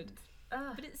good.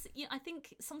 But it's, I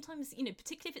think sometimes,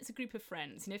 particularly if it's a group of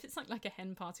friends, if it's like a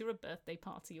hen party or a birthday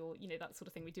party or, that sort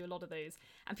of thing, we do a lot of those,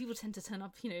 and people tend to turn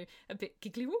up, a bit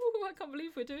giggly, oh, I can't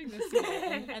believe we're doing this,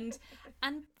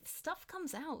 and stuff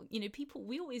comes out,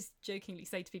 we always jokingly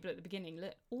say to people at the beginning,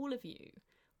 look, all of you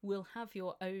will have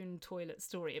your own toilet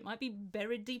story. It might be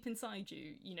buried deep inside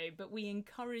you, but we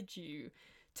encourage you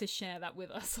to share that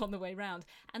with us on the way round.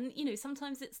 And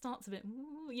sometimes it starts a bit,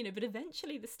 but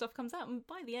eventually this stuff comes out, and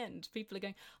by the end people are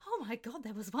going, oh my god,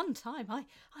 there was one time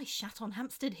I shat on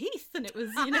Hampstead Heath, and it was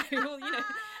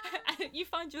you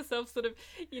find yourself sort of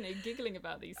giggling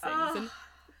about these things. And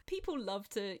people love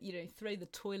to, throw the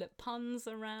toilet puns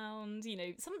around.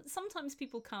 Sometimes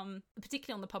people come,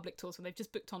 particularly on the public tours when they've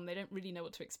just booked on, they don't really know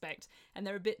what to expect and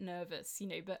they're a bit nervous,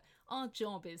 but our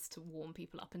job is to warm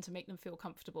people up and to make them feel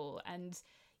comfortable. And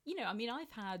we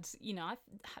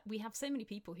have so many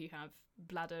people who have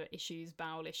bladder issues,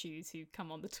 bowel issues, who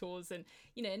come on the tours, and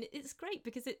and it's great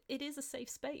because it is a safe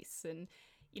space. And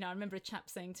I remember a chap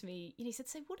saying to me, he said,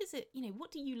 so what is it,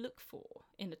 what do you look for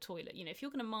in a toilet? If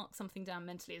you're going to mark something down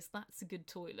mentally as that's a good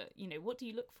toilet, what do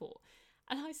you look for?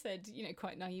 And I said,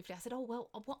 quite naively, I said, oh, well,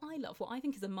 what I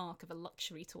think is a mark of a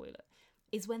luxury toilet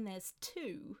is when there's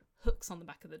 2 hooks on the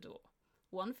back of the door,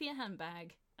 one for your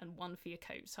handbag and one for your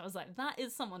coat. So I was like, that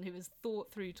is someone who has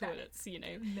thought through toilets,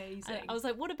 Amazing. And I was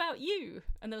like, what about you?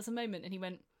 And there was a moment and he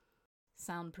went,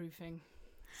 soundproofing.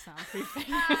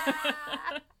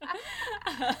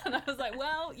 And I was like,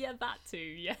 well, yeah, that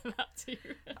too.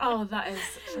 Oh, that is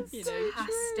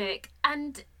fantastic.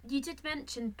 And you did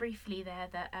mention briefly there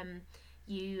that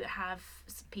you have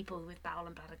people with bowel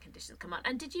and bladder conditions come on.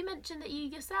 And did you mention that you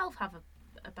yourself have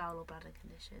a bowel or bladder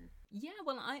condition? Yeah,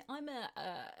 well,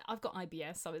 I've got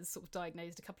IBS. I was sort of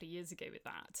diagnosed a couple of years ago with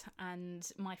that, and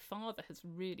my father has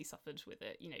really suffered with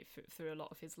it, through a lot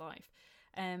of his life.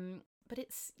 But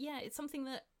it's something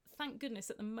that, thank goodness,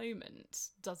 at the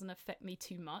moment doesn't affect me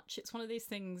too much. It's one of those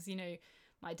things,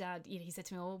 my dad, he said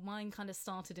to me, oh, mine kind of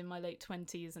started in my late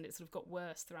 20s and it sort of got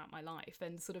worse throughout my life.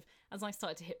 And sort of as I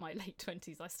started to hit my late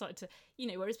 20s, I started to,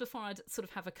 whereas before I'd sort of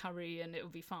have a curry and it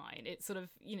would be fine, it sort of,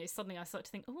 suddenly I started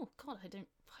to think, oh God, I don't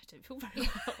feel very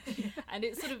well. And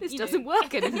it sort of, this doesn't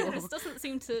work anymore. This doesn't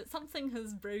seem to, something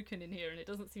has broken in here and it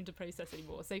doesn't seem to process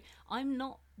anymore. So I'm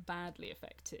not badly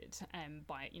affected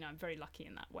by it. I'm very lucky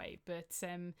in that way. But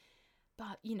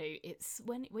it's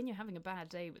when you're having a bad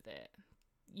day with it,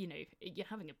 you're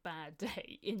having a bad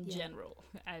day in general,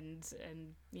 and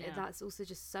that's also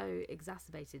just so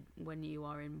exacerbated when you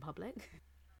are in public.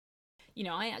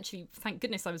 I actually, thank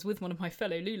goodness, I was with one of my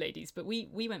fellow Loo ladies, but we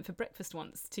went for breakfast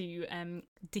once to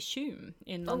Dishoom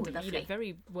in London,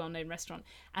 very well-known restaurant,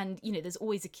 and there's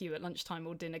always a queue at lunchtime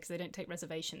or dinner because they don't take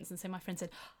reservations. And so my friend said,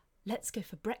 let's go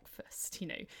for breakfast,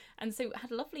 and so had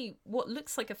a lovely, what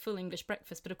looks like a full English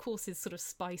breakfast, but of course is sort of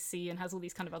spicy and has all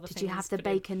these kind of other things. Did you have the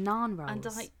bacon naan rolls? And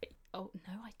no,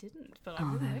 I didn't, but I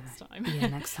will next time. Yeah,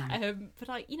 next time. But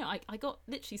I got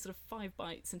literally sort of 5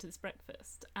 bites into this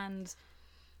breakfast, and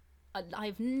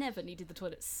I've never needed the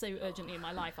toilet so urgently in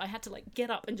my life. I had to get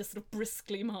up and just sort of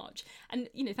briskly march. And,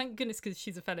 thank goodness, because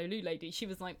she's a fellow Loo lady, she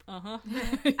was like, I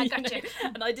got you.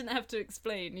 And I didn't have to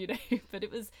explain, but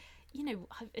it was,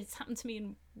 it's happened to me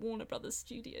in Warner Brothers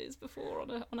Studios before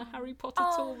on a Harry Potter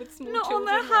tour with small children. Not on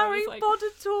the Harry Potter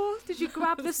tour. Did you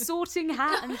grab the sorting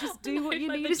hat and just do what you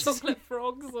needed to do? Chocolate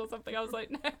frogs or something. I was like,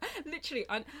 no, literally.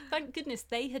 Thank goodness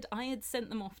I had sent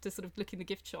them off to sort of look in the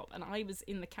gift shop, and I was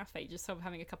in the cafe just sort of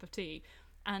having a cup of tea,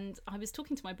 and I was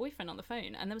talking to my boyfriend on the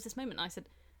phone, and there was this moment I said,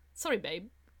 sorry babe,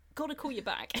 gotta call you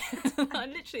back.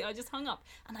 I just hung up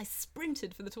and I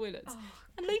sprinted for the toilets.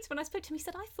 And later when I spoke to him, he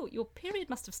said, I thought your period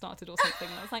must have started or something.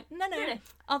 And I was like, no,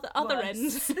 other end.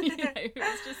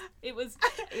 It was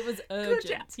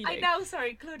urgent. Claudia, I know,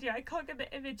 sorry, Claudia, I can't get the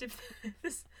image of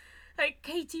this,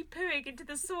 Katie pooing into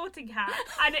the sorting hat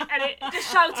and it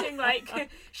just shouting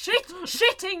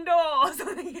shitting doors.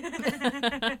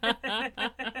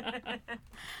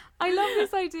 I love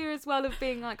this idea as well of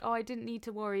being like, oh, I didn't need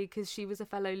to worry because she was a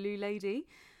fellow Loo lady,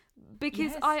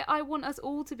 because I want us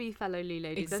all to be fellow Loo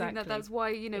ladies. Exactly. I think that's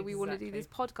why we want to do this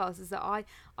podcast, is that I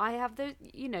have the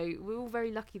we're all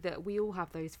very lucky that we all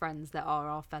have those friends that are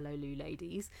our fellow Loo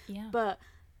ladies, but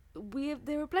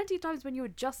there are plenty of times when you're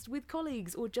just with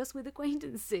colleagues or just with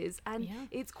acquaintances, and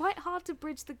it's quite hard to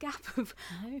bridge the gap of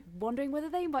wondering whether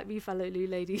they might be fellow Loo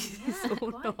ladies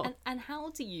or not. And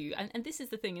how do you, and this is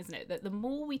the thing, isn't it, that the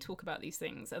more we talk about these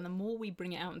things and the more we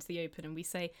bring it out into the open and we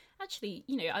say, actually,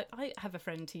 I have a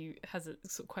friend who has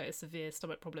quite a severe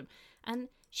stomach problem, and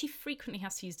she frequently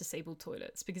has to use disabled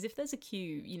toilets because if there's a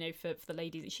queue, for the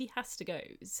ladies, she has to go.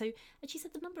 So, and she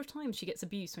said the number of times she gets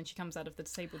abuse when she comes out of the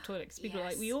disabled toilet because people are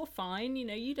like, well, you're fine,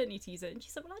 you don't need to use it. And she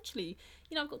said, well, actually,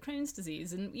 I've got Crohn's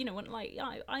disease, and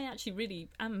I actually really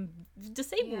am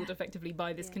disabled effectively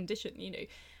by this condition,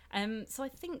 So I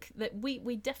think that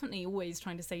we definitely always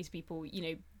trying to say to people,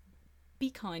 be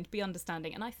kind, be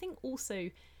understanding, and I think also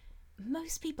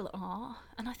most people are,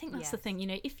 and I think that's the thing,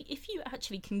 if you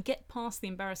actually can get past the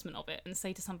embarrassment of it and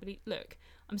say to somebody, look,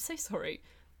 I'm so sorry,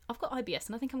 I've got IBS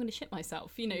and I think I'm going to shit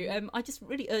myself. I just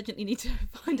really urgently need to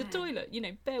find a toilet.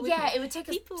 Bear with me. Yeah, it would take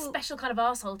a special kind of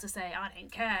arsehole to say, I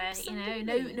don't care.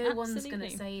 Absolutely, No one's going to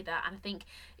say that. And I think,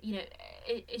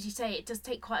 as you say, it does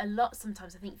take quite a lot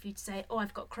sometimes, I think, for you to say, oh,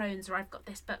 I've got Crohn's or I've got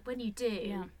this. But when you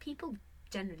do, people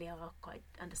generally are quite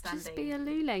understanding. Just be a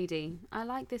loo lady. I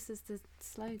like this as the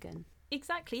slogan.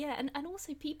 Exactly, yeah. And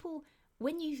also people,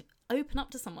 when you open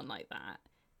up to someone like that,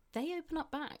 they open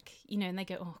up back, and they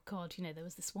go, oh God, there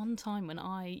was this one time when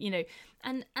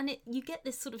and you get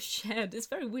this sort of shared, it's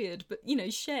very weird, but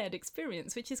shared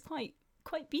experience, which is quite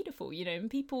beautiful, and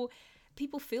people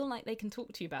feel like they can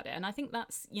talk to you about it. And I think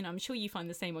that's, I'm sure you find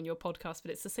the same on your podcast,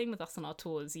 but it's the same with us on our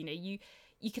tours. You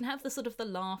can have the sort of the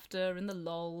laughter and the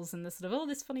lols and the sort of, oh,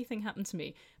 this funny thing happened to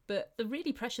me. But the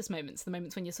really precious moments, the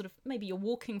moments when you're sort of, maybe you're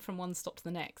walking from one stop to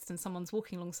the next and someone's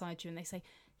walking alongside you and they say,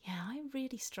 yeah, I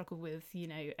really struggle with,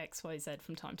 X, Y, Z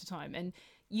from time to time. And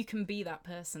you can be that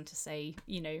person to say,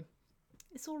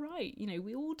 it's all right.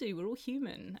 We all do. We're all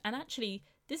human. And actually,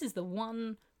 this is the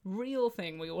one real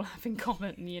thing we all have in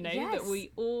common, Yes. that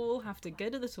we all have to go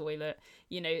to the toilet.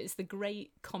 It's the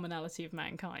great commonality of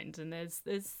mankind. And there's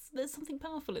something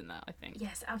powerful in that, I think.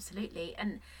 Yes, absolutely.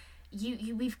 And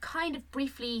we've kind of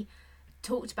briefly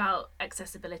talked about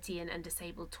accessibility and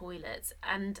disabled toilets,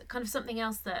 and kind of something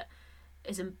else that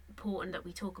is important that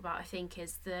we talk about, I think,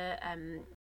 is the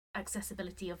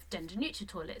accessibility of gender neutral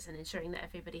toilets and ensuring that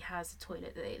everybody has a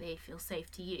toilet that they feel safe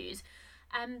to use.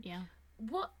 I've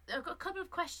got a couple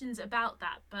of questions about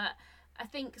that, but I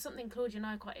think something Claudia and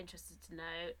I are quite interested to know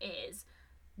is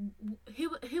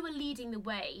who are leading the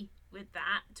way with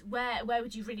that? Where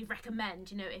would you really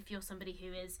recommend, if you're somebody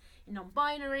who is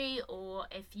non-binary, or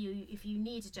if you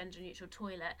need a gender neutral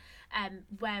toilet,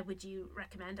 where would you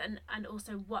recommend, and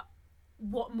also what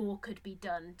more could be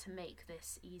done to make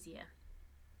this easier?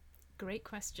 Great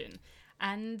question.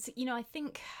 And I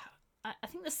think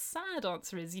the sad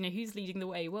answer is, who's leading the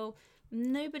way? Well,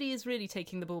 nobody is really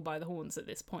taking the bull by the horns at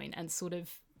this point and sort of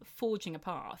forging a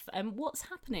path. And what's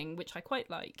happening, which I quite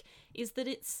like, is that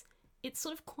it's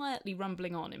sort of quietly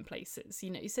rumbling on in places.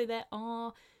 So there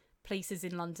are places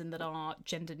in London that are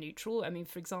gender neutral. I mean,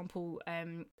 for example,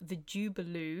 the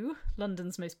Jubilee,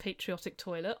 London's most patriotic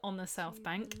toilet on the South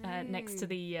Bank, next to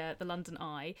the London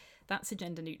Eye, that's a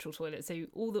gender neutral toilet. So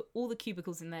all the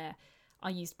cubicles in there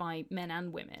are used by men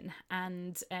and women,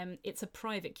 and it's a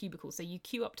private cubicle, so you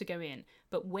queue up to go in,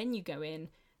 but when you go in,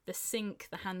 the sink,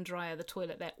 the hand dryer, the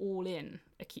toilet, they're all in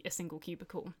a single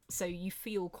cubicle. So you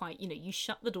feel quite, you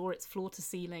shut the door, it's floor to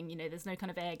ceiling, there's no kind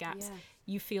of air gaps. Yeah.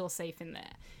 You feel safe in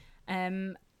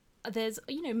there. There's,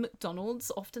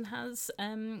 McDonald's often has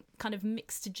kind of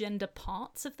mixed gender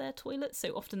parts of their toilets. So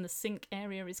often the sink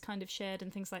area is kind of shared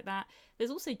and things like that. There's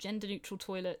also gender neutral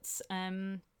toilets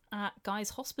at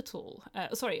Guy's Hospital.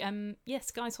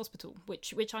 Guy's Hospital,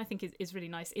 which I think is really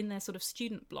nice in their sort of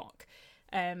student block.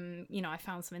 I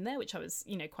found some in there, which I was,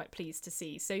 quite pleased to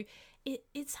see. So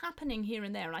it's happening here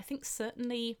and there. And I think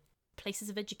certainly places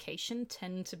of education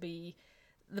tend to be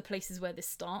the places where this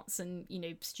starts, and,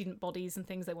 student bodies and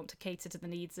things, they want to cater to the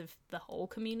needs of the whole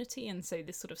community. And so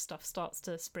this sort of stuff starts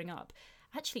to spring up.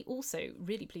 Actually, also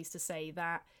really pleased to say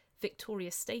that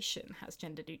Victoria Station has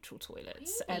gender neutral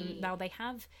toilets. Really? Now they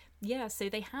have, so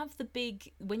they have the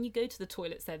big, when you go to the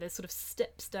toilets there's sort of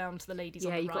steps down to the ladies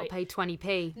on the right. Yeah, you've got to pay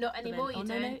 20p. Not anymore, you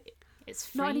don't. No, it's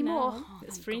free Not anymore. now.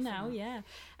 It's free now, yeah.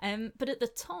 But at the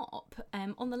top,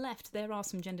 on the left, there are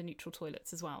some gender neutral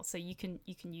toilets as well, so you can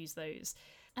use those.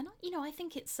 And I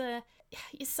think it's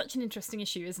such an interesting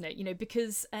issue, isn't it?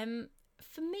 Because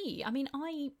for me, I mean,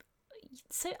 I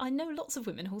know lots of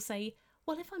women who'll say,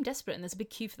 well, if I'm desperate and there's a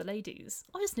big queue for the ladies,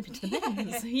 I'll just nip into the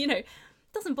men's. It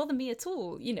doesn't bother me at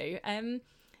all.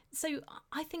 So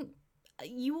I think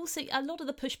you also, a lot of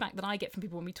the pushback that I get from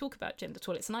people when we talk about gender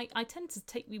toilets, and I tend to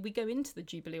take, we go into the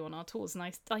Jubilee on our tours, and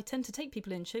I tend to take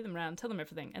people in, show them around, tell them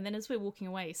everything, and then as we're walking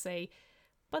away say,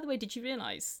 by the way, did you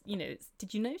realise,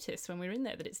 did you notice when we were in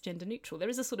there that it's gender neutral? There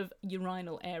is a sort of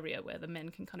urinal area where the men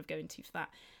can kind of go into for that.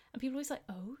 And people are always like,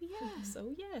 oh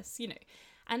yes,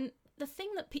 And the thing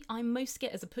that I most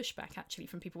get as a pushback, actually,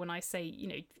 from people when I say,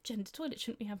 gender toilets,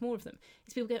 shouldn't we have more of them?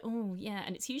 Is people go, oh, yeah.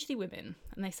 And it's usually women.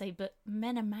 And they say, but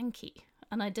men are manky,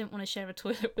 and I don't want to share a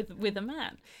toilet with a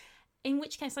man. In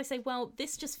which case I say, well,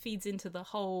 this just feeds into the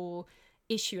whole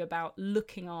issue about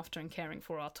looking after and caring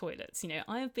for our toilets.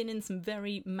 I have been in some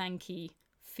very manky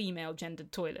female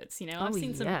gendered toilets. I've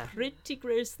seen some pretty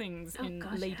gross things in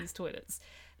ladies' toilets.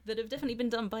 that have definitely been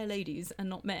done by ladies and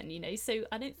not men, you know. So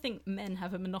I don't think men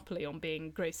have a monopoly on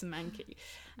being gross and manky.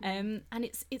 And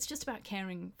it's just about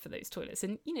caring for those toilets.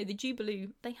 And, you know, the Jubilee,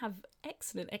 they have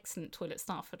excellent toilet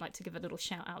staff I'd like to give a little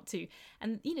shout out to.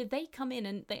 And, you know, they come in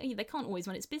and they can't always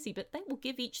when it's busy, but they will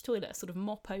give each toilet a sort of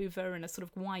mop over and a sort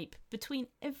of wipe between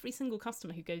every single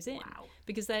customer who goes in. Wow.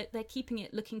 Because they're keeping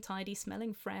it looking tidy,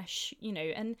 smelling fresh, you know.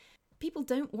 And people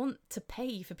don't want to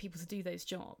pay for people to do those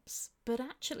jobs. But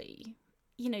actually,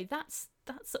 you know, that's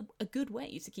a good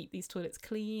way to keep these toilets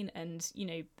clean. And, you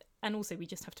know, and also we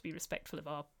just have to be respectful of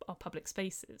our public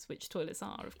spaces, which toilets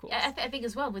are, of course. I think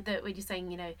as well, when you're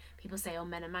saying, you know, people say, oh,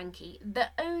 men are manky, the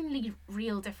only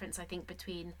real difference I think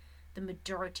between the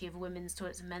majority of women's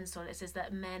toilets and men's toilets is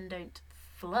that men don't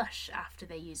flush after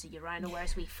they use a urinal,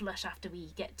 whereas we flush after we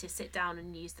get to sit down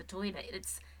and use the toilet.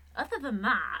 It's, other than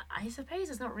that, I suppose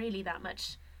there's not really that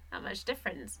much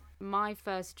difference. My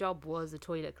first job was a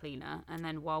toilet cleaner, and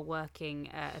then while working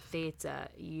at a theatre,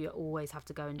 you always have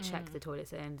to go and check the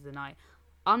toilets at the end of the night.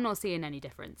 I'm not seeing any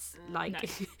difference. Like,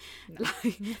 No.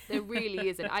 like there really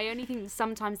isn't. I only think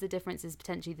sometimes the difference is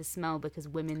potentially the smell, because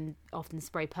women often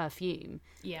spray perfume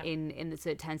in the,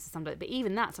 so it tends to sound like, but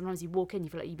even that, sometimes you walk in, you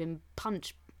feel like you've been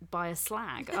punched by a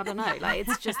slag. I don't know. Like,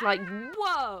 it's just like,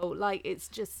 whoa, like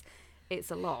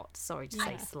it's a lot. Sorry to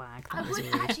say slag. I That was would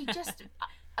rude. actually just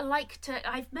like to,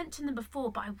 I've mentioned them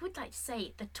before, but I would like to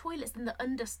say the toilets in the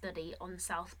understudy on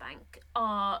South Bank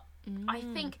are, I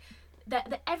think,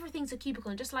 that everything's a cubicle,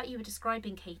 and just like you were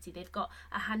describing, Katie, they've got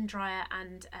a hand dryer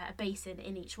and a basin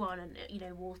in each one, and, you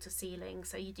know, water ceiling,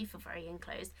 so you do feel very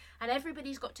enclosed, and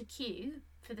everybody's got to queue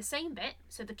for the same bit,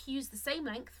 so the queue's the same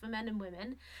length for men and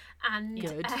women, and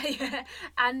Good.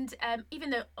 and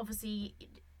even though obviously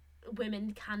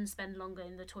women can spend longer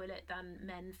in the toilet than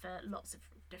men for lots of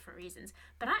different reasons,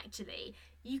 but actually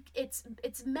it's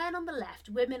men on the left,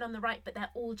 women on the right, but they're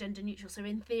all gender neutral, so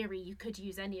in theory you could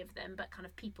use any of them, but kind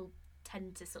of people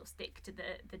tend to sort of stick to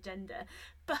the gender,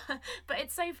 but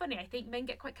it's so funny. I think men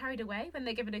get quite carried away when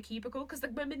they're given a cubicle, because the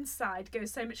women's side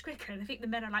goes so much quicker, and I think the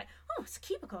men are like, oh, it's a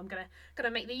cubicle, I'm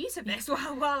gonna make the use of this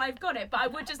while I've got it. But I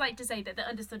would just like to say that the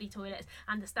understudy toilets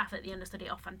and the staff at the understudy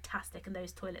are fantastic, and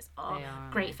those toilets are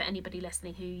great for anybody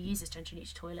listening who uses gender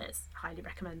neutral toilets. Highly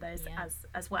recommend those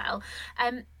as well.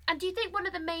 And do you think one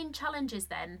of the main challenges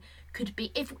then could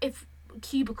be, if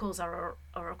cubicles are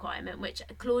a requirement, which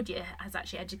Claudia has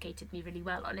actually educated me really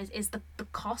well on, is the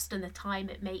cost and the time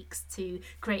it makes to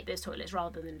create those toilets,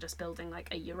 rather than just building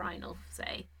like a urinal,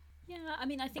 say? Yeah, I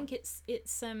mean, I think it's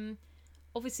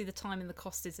obviously the time and the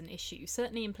cost is an issue.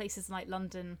 Certainly in places like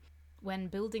London, when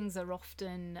buildings are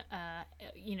often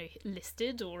you know,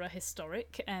 listed or are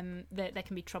historic, there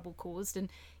can be trouble caused.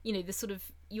 And, you know, the sort of,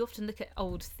 you often look at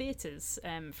old theatres,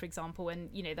 for example, and,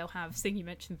 you know, they'll have, seeing you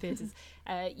mentioned theatres,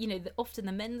 you know, often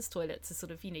the men's toilets are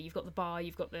sort of, you know, you've got the bar,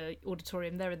 you've got the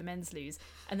auditorium, there are the men's loos,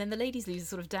 and then the ladies' loos are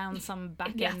sort of down some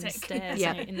back end stairs,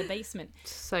 you know, in the basement.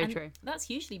 So true. That's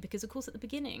usually because, of course, at the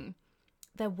beginning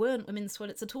there weren't women's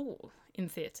toilets at all in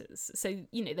theatres, so,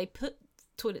 you know, they put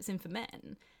toilets in for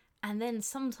men. And then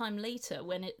sometime later,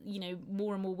 when it, you know,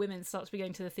 more and more women start to be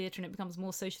going to the theatre and it becomes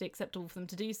more socially acceptable for them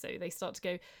to do so, they start to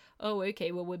go, oh,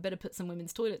 okay, well, we'd better put some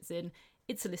women's toilets in.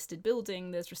 It's a listed building,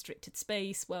 there's restricted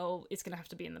space, well, it's going to have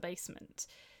to be in the basement.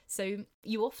 So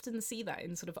you often see that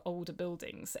in sort of older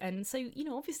buildings. And so, you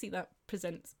know, obviously that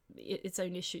presents its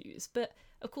own issues. But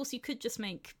of course, you could just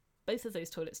make both of those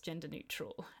toilets gender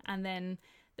neutral, and then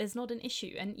there's not an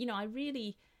issue. And, you know,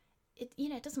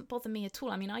 it doesn't bother me at all.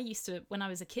 I mean, when I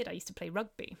was a kid, I used to play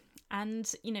rugby.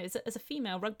 And, you know, as a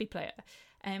female rugby player,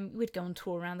 we'd go on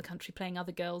tour around the country playing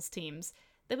other girls' teams.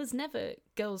 There was never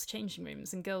girls' changing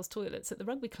rooms and girls' toilets at the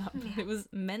rugby club. It was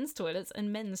men's toilets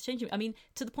and men's changing rooms. I mean,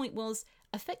 to the point was,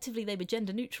 effectively they were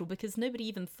gender neutral, because nobody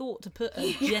even thought to put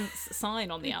a gents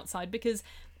sign on the outside, because,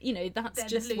 you know, that's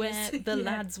just where the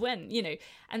lads went, you know.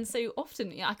 And so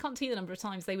often, I can't tell you the number of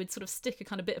times they would sort of stick a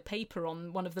kind of bit of paper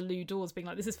on one of the loo doors being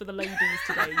like, this is for the ladies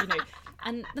today, you know.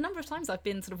 And the number of times I've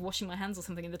been sort of washing my hands or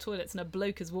something in the toilets and a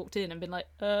bloke has walked in and been like,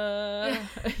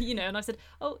 you know, and I've said,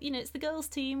 oh, you know, it's the girls'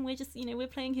 team, we're just, you know, we're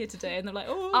playing here today. And they're like,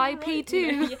 oh, IP right, too.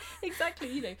 you know, yeah,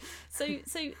 exactly, you know. So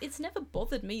it's never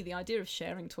bothered me. The idea of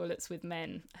sharing toilets with men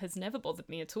has never bothered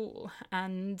me at all.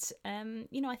 And,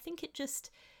 you know, I think it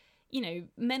just, you know,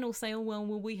 men will say, oh, well,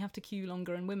 we have to queue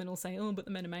longer, and women will say, oh, but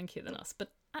the men are mankier than us.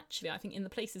 But actually, I think in the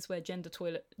places where gender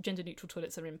neutral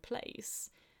toilets are in place,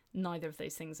 neither of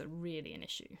those things are really an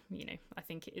issue. I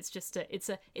think it's just it's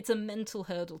a mental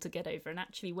hurdle to get over. And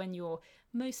actually,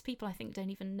 most people, I think, don't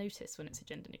even notice when it's a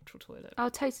gender neutral toilet. Oh,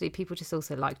 totally. People just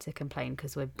also like to complain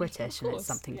because we're British and it's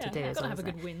something to do as well. Have a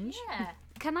good whinge. Yeah.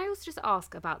 Can I also just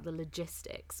ask about the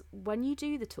logistics? When you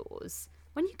do the tours,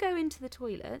 when you go into the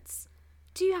toilets,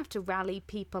 do you have to rally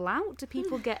people out? Do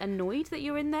people get annoyed that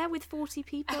you're in there with 40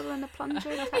 people and a plunger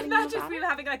telling you Imagine about if we it? were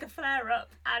having like a flare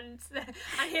up and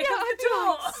here comes the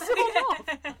door. Off.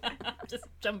 Just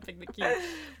jumping the queue.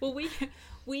 Well,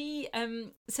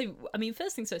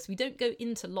 first things first, we don't go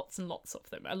into lots and lots of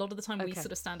them. A lot of the time we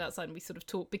sort of stand outside and we sort of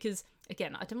talk because,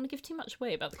 again, I don't want to give too much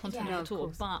away about the content of the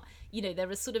tour, but, there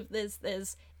are sort of,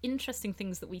 there's interesting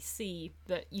things that we see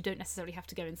that you don't necessarily have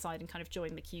to go inside and kind of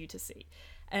join the queue to see.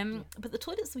 But the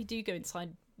toilets that we do go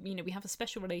inside, we have a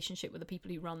special relationship with the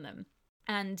people who run them.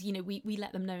 And, we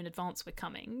let them know in advance we're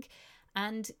coming.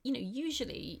 And,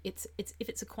 usually if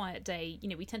it's a quiet day,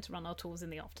 we tend to run our tours in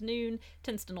the afternoon,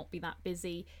 tends to not be that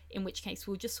busy, in which case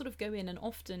we'll just sort of go in and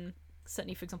often,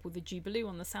 certainly, for example, the Jubilee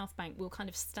on the South Bank, we'll kind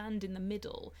of stand in the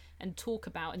middle and talk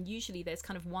about, and usually there's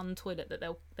kind of one toilet that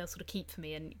they'll sort of keep for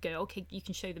me and go, okay, you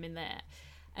can show them in there.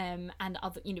 And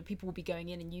other, people will be going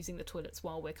in and using the toilets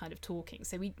while we're kind of talking.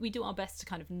 So we do our best to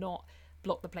kind of not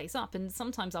block the place up. And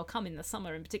sometimes I'll come in the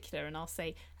summer in particular and I'll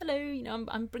say, hello,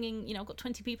 I'm bringing, I've got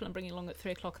 20 people I'm bringing along at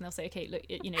 3 o'clock, and they'll say, okay, look,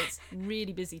 it's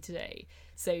really busy today,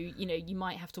 so you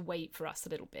might have to wait for us a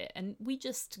little bit. And we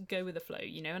just go with the flow,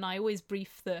 and I always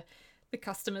brief the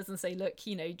customers and say, look,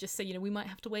 just so we might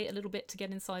have to wait a little bit to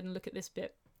get inside and look at this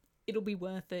bit. It'll be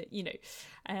worth it,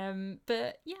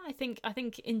 but yeah, I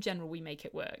think in general we make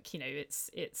it work.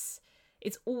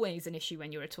 It's always an issue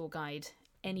when you're a tour guide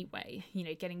anyway,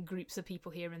 getting groups of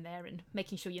people here and there and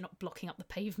making sure you're not blocking up the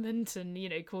pavement and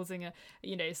causing a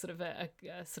sort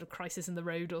of crisis in the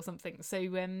road or something. So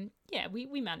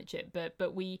we manage it,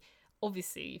 but we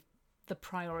obviously, the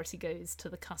priority goes to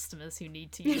the customers who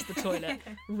need to use the toilet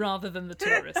rather than the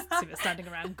tourists who are standing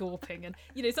around gawping. And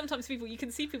sometimes you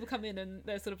can see people come in and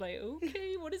they're sort of like,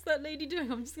 okay, what is that lady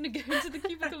doing? I'm just going to go into the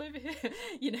cubicle over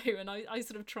here, and I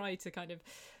sort of try to kind of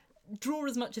draw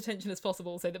as much attention as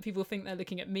possible so that people think they're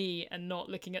looking at me and not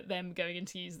looking at them going in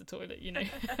to use the toilet.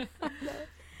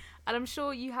 And I'm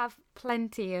sure you have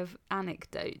plenty of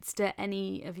anecdotes. Do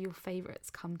any of your favourites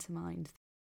come to mind?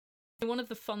 One of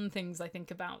the fun things I think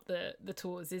about the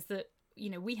tours is that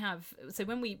we have, so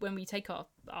when we take our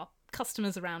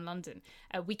customers around London,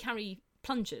 we carry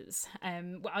plungers. I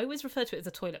always refer to it as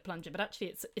a toilet plunger, but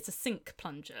actually it's a sink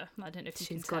plunger. I don't know if you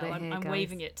can tell. I'm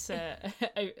waving it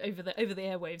over the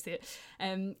airwaves here.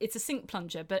 It's a sink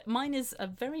plunger, but mine is a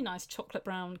very nice chocolate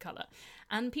brown colour,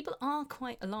 and people are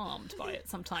quite alarmed by it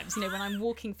sometimes. When I'm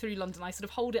walking through London, I sort of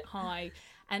hold it high.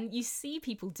 And you see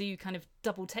people do kind of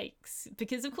double takes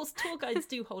because, of course, tour guides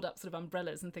do hold up sort of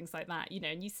umbrellas and things like that,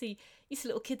 and you see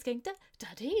little kids going,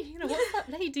 Daddy, what's that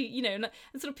lady, and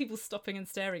sort of people stopping and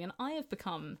staring. And I have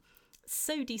become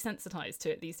so desensitized to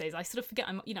it these days. I sort of forget,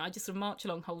 I just sort of march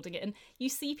along holding it, and you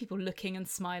see people looking and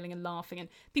smiling and laughing, and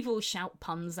people will shout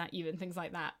puns at you and things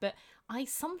like that. But I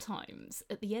sometimes,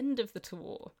 at the end of the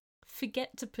tour,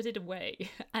 forget to put it away,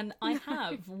 and I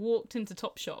have walked into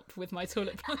Topshop with my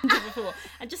toilet plunger before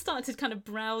and just started kind of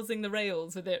browsing the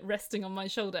rails with it resting on my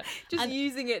shoulder, just and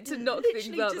using it to knock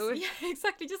things out the way. Yeah,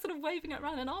 exactly, just sort of waving it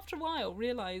around. And after a while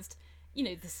realised,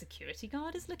 the security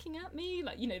guard is looking at me,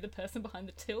 like, the person behind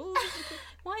the tills is looking,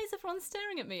 why is everyone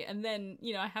staring at me? And then,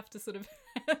 I have to sort of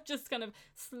just kind of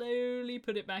slowly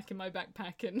put it back in my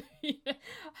backpack and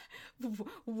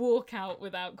walk out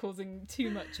without causing too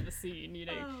much of a scene,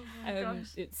 Oh my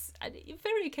gosh. It's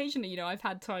very occasionally, I've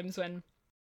had times when,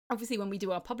 obviously when we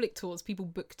do our public tours, people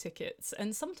book tickets,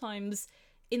 and sometimes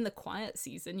in the quiet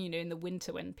season, in the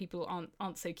winter when people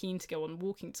aren't so keen to go on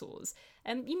walking tours,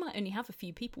 you might only have a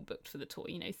few people booked for the tour,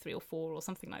 3 or 4 or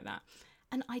something like that.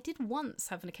 And I did once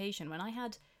have an occasion when I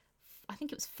had, I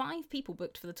think it was 5 people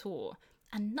booked for the tour,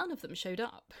 and none of them showed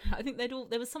up. I think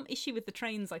there was some issue with the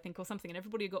trains, I think, or something, and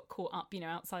everybody got caught up,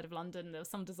 outside of London. There was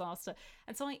some disaster.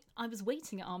 And so I was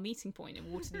waiting at our meeting point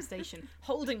in Waterloo Station,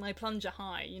 holding my plunger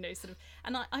high, sort of,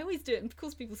 and I always do it, and of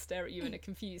course people stare at you and are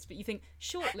confused, but you think,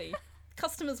 shortly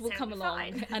customers will come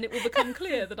along and it will become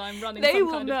clear that I'm running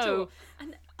some kind of tour.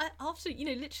 And after,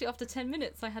 literally after 10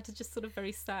 minutes, I had to just sort of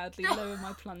very sadly lower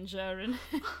my plunger and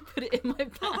put it in my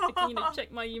bag,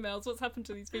 check my emails, what's happened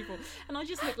to these people. And I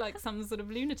just look like some sort of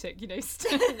lunatic,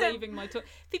 still waving my toy.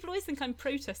 People always think I'm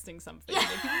protesting something.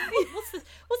 People,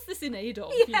 what's this in aid of?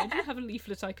 Do you have a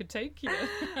leaflet I could take?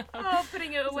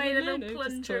 Putting it away, the no, little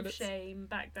plunger of toilets. shame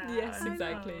back down. Yes,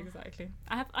 exactly.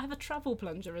 I have a travel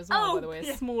plunger as well, by the way,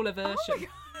 a smaller version.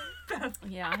 stuff.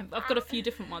 Yeah, I've got a few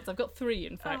different ones. I've got 3,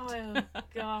 in fact. Oh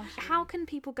gosh. How can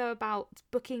people go about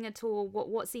booking a tour?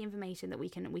 What's the information that we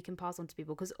can pass on to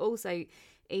people? Because also,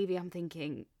 Evie, I'm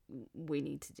thinking we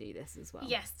need to do this as well.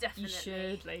 Yes, definitely. You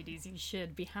should, ladies. You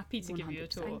should. Be happy to give you a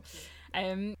 100%. tour.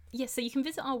 So you can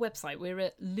visit our website. We're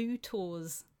at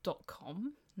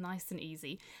lootours.com. Nice and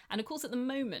easy. And of course, at the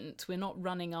moment, we're not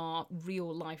running our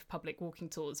real life public walking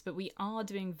tours, but we are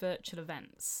doing virtual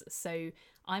events. So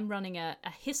I'm running a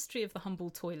History of the Humble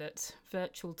Toilet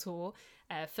virtual tour,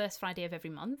 first Friday of every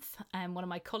month. And one of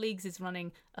my colleagues is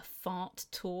running a fart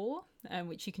tour,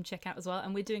 which you can check out as well.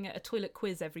 And we're doing a toilet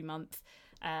quiz every month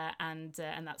and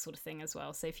that sort of thing as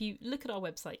well. So if you look at our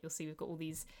website, you'll see we've got all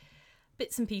these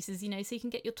bits and pieces, so you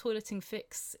can get your toileting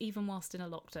fix even whilst in a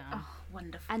lockdown. Oh,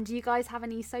 wonderful. And do you guys have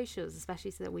any socials, especially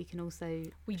so that we can also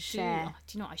share?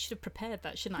 Do you know what? I should have prepared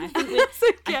that, shouldn't I? I think It's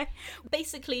okay.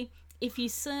 basically, if you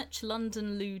search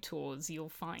London Loo Tours, you'll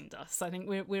find us. I think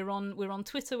we're on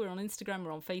Twitter, we're on Instagram,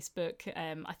 we're on Facebook.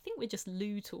 I think we're just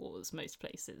Loo Tours most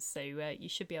places, so you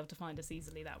should be able to find us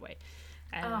easily that way.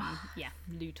 Yeah,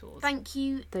 Loo Tours. Thank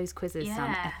you. Those quizzes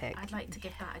sound epic. I'd like to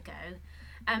give that a go.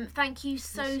 Thank you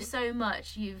so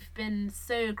much. You've been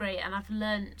so great, and I've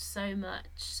learnt so much.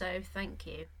 So thank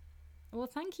you. Well,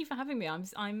 thank you for having me.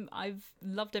 I've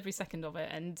loved every second of it,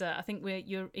 and I think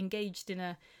you're engaged in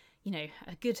a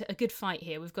good fight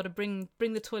here. We've got to bring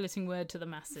the toileting word to the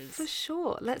masses. For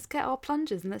sure. Let's get our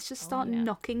plungers and let's just start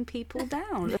knocking people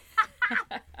down.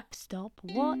 Stop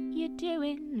what you're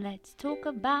doing. Let's talk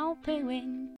about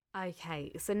pooing.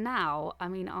 Okay, so now,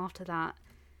 after that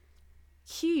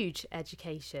huge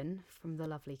education from the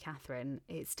lovely Katherine,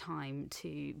 it's time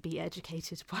to be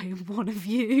educated by one of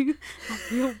you,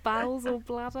 your bowels or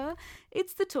bladder.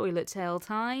 It's the toilet tale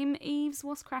time. Eves,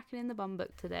 what's cracking in the bum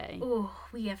book today? Oh,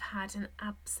 we have had an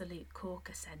absolute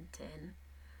corker sent in.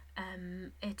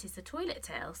 It is a toilet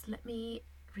tale, so let me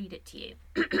read it to you.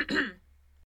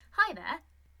 Hi there.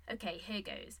 Okay, here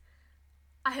goes.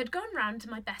 I had gone round to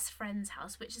my best friend's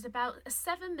house, which is about a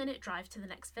 7-minute drive to the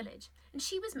next village, and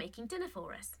she was making dinner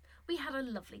for us. We had a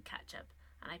lovely catch-up,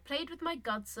 and I played with my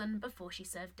godson before she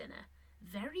served dinner.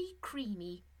 Very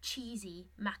creamy, cheesy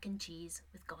mac and cheese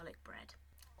with garlic bread.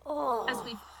 Oh. As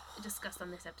we've discussed on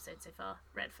this episode so far,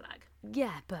 red flag.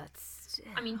 Yeah, but...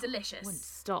 delicious. Wouldn't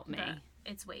stop me. But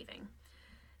it's waving.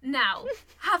 Now,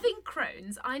 having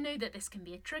Crohn's, I know that this can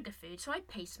be a trigger food, so I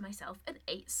paced myself and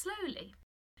ate slowly.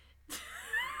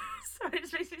 Sorry,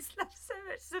 it makes me laugh so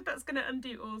much, so that's going to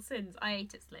undo all sins. I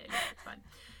ate it slowly, it's fine.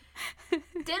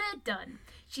 Dinner done.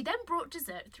 She then brought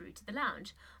dessert through to the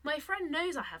lounge. My friend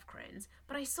knows I have Crohn's,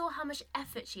 but I saw how much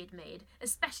effort she had made,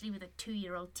 especially with a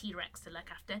 2-year-old T-Rex to look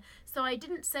after, so I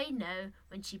didn't say no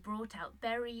when she brought out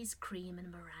berries, cream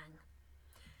and meringue.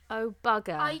 Oh,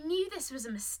 bugger. I knew this was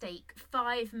a mistake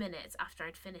 5 minutes after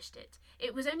I'd finished it.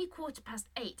 It was only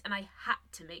 8:15 and I had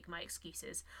to make my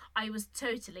excuses. I was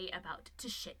totally about to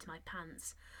shit my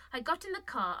pants. I got in the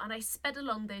car and I sped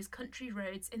along those country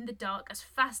roads in the dark as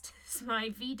fast as my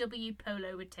VW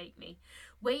Polo would take me.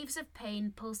 Waves of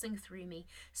pain pulsing through me,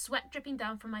 sweat dripping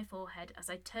down from my forehead as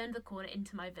I turned the corner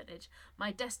into my village.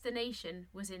 My destination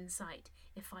was in sight.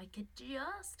 If I could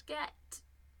just get...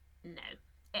 No,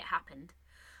 it happened.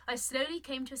 I slowly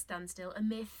came to a standstill a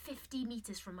mere 50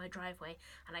 metres from my driveway,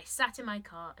 and I sat in my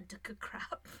car and took a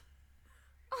crap.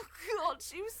 Oh, God,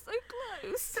 she was so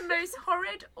close. The most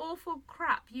horrid, awful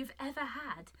crap you've ever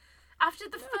had. After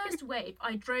the first wave,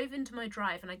 I drove into my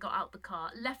drive and I got out the car,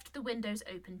 left the windows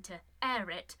open to air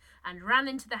it, and ran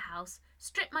into the house,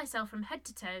 stripped myself from head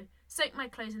to toe, soaked my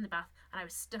clothes in the bath, and I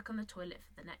was stuck on the toilet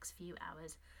for the next few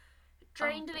hours.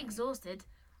 Drained and exhausted,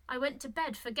 I went to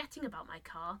bed forgetting about my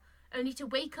car, only to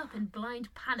wake up in blind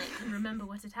panic and remember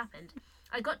what had happened.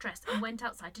 I got dressed and went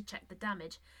outside to check the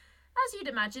damage. As you'd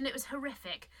imagine, it was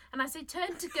horrific, and as I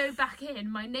turned to go back in,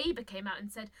 my neighbour came out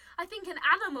and said, I think an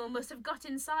animal must have got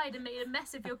inside and made a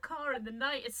mess of your car in the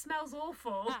night. It smells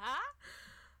awful.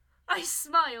 I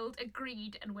smiled,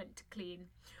 agreed, and went to clean.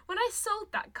 When I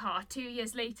sold that car 2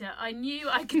 years later, I knew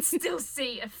I could still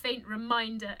see a faint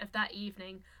reminder of that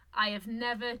evening. I have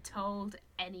never told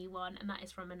anyone, and that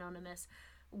is from Anonymous.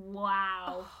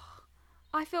 Wow.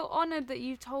 I feel honoured that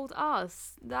you've told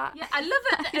us that. Yeah, I love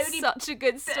it. That is such a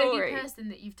good story. The only person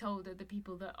that you've told are the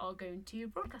people that are going to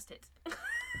broadcast it.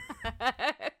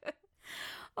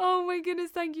 Oh my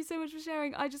goodness, thank you so much for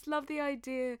sharing. I just love the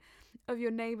idea of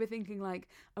your neighbour thinking like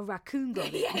a raccoon got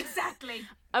it. Yeah, exactly.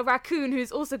 A raccoon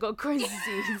who's also got Crohn's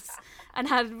disease and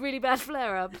had really bad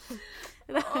flare-up.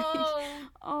 Like,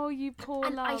 oh, you poor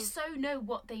and love. I so know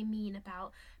what they mean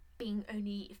about being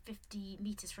only 50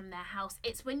 metres from their house.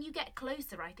 It's when you get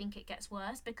closer, I think it gets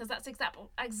worse, because that's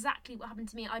exactly what happened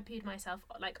to me. I pooed myself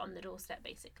like on the doorstep,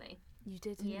 basically. You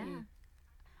did, didn't Yeah. you?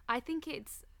 I think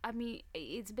it's a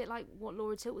bit like what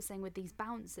Laura Tilt was saying with these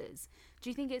bouncers. Do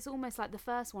you think it's almost like the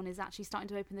first one is actually starting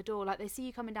to open the door? Like they see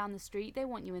you coming down the street, they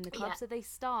want you in the club, so they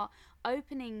start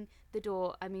opening the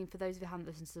door. I mean, for those of you who haven't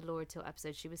listened to the Laura Tilt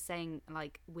episode, she was saying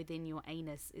like within your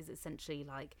anus is essentially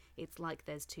like, it's like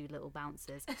there's two little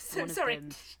bouncers. So, sorry,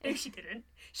 no, she didn't.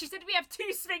 She said we have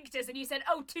two sphincters, and you said,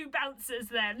 oh, two bouncers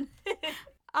then.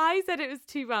 I said it was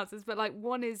two bouncers, but like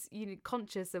one is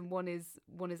conscious and one is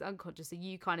unconscious, so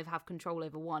you kind of have control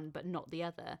over one but not the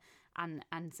other, and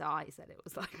so I said it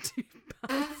was like two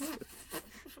bouncers.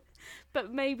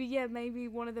 But maybe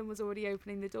one of them was already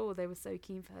opening the door. They were so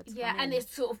keen for her to come in. And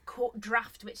it's sort of caught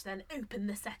draft, which then opened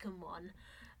the second one.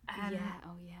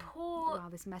 Poor. Wow,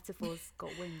 this metaphor's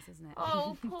got wings, hasn't it?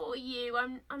 Oh, poor you.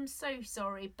 I'm so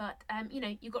sorry, but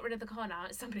you got rid of the car now.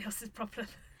 It's somebody else's problem.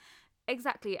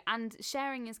 Exactly, and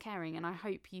sharing is caring, and I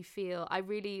hope you feel... I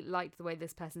really liked the way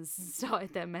this person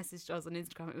started their message to us on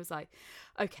Instagram. It was like,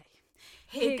 okay,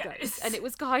 here goes. And it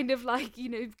was kind of like,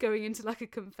 going into like a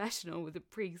confessional with a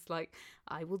priest, like,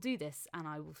 I will do this and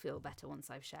I will feel better once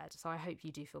I've shared. So I hope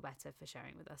you do feel better for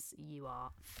sharing with us. You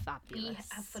are fabulous. We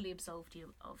have fully absolved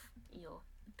you of your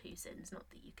poo sins. Not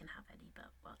that you can have any, but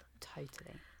well done.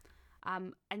 Totally.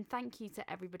 And thank you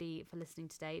to everybody for listening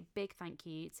today. Big thank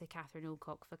you to Katherine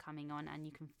Alcock for coming on, and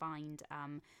you can find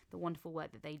the wonderful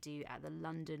work that they do at the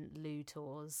London Loo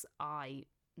tours. I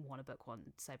want to book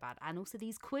one so bad, and also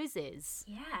these quizzes.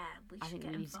 Yeah, I think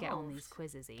we need to get on these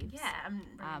quizzes, Eve. Yeah, I'm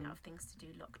running out of things to do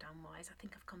lockdown wise. I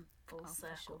think I've come full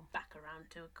circle back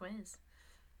around to a quiz.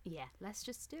 Yeah, let's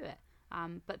just do it.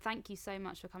 But thank you so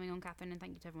much for coming on, Katherine, and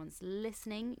thank you to everyone that's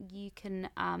listening. You can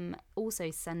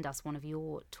also send us one of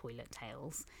your toilet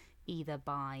tales, either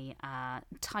by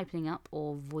typing up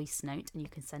or voice note, and you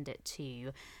can send it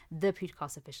to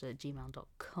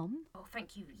thepodcastofficial@gmail.com. Oh,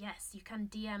 thank you. Yes, you can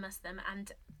DM us them,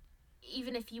 and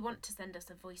even if you want to send us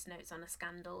a voice notes on a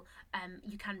scandal,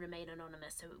 you can remain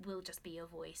anonymous, so it will just be your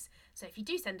voice. So if you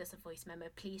do send us a voice memo,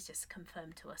 please just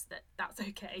confirm to us that that's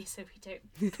okay, so we don't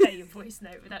play your voice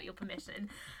note without your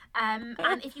permission.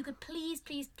 And if you could please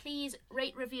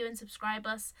rate, review and subscribe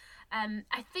us.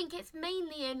 I think it's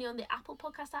mainly only on the Apple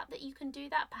Podcast app that you can do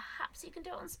that. Perhaps you can do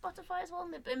it on Spotify as well.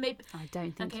 Maybe I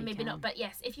don't think okay, maybe not. But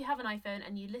yes, if you have an iPhone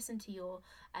and you listen to your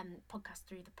podcast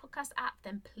through the podcast app,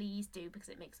 then please do, because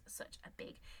it makes such a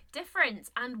big difference.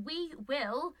 And we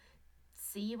will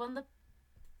see you on the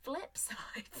flip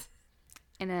side.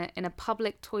 In a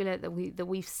public toilet that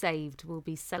we've saved. We'll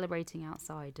be celebrating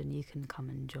outside, and you can come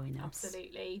and join us.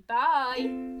 Absolutely.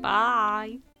 Bye.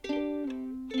 Bye.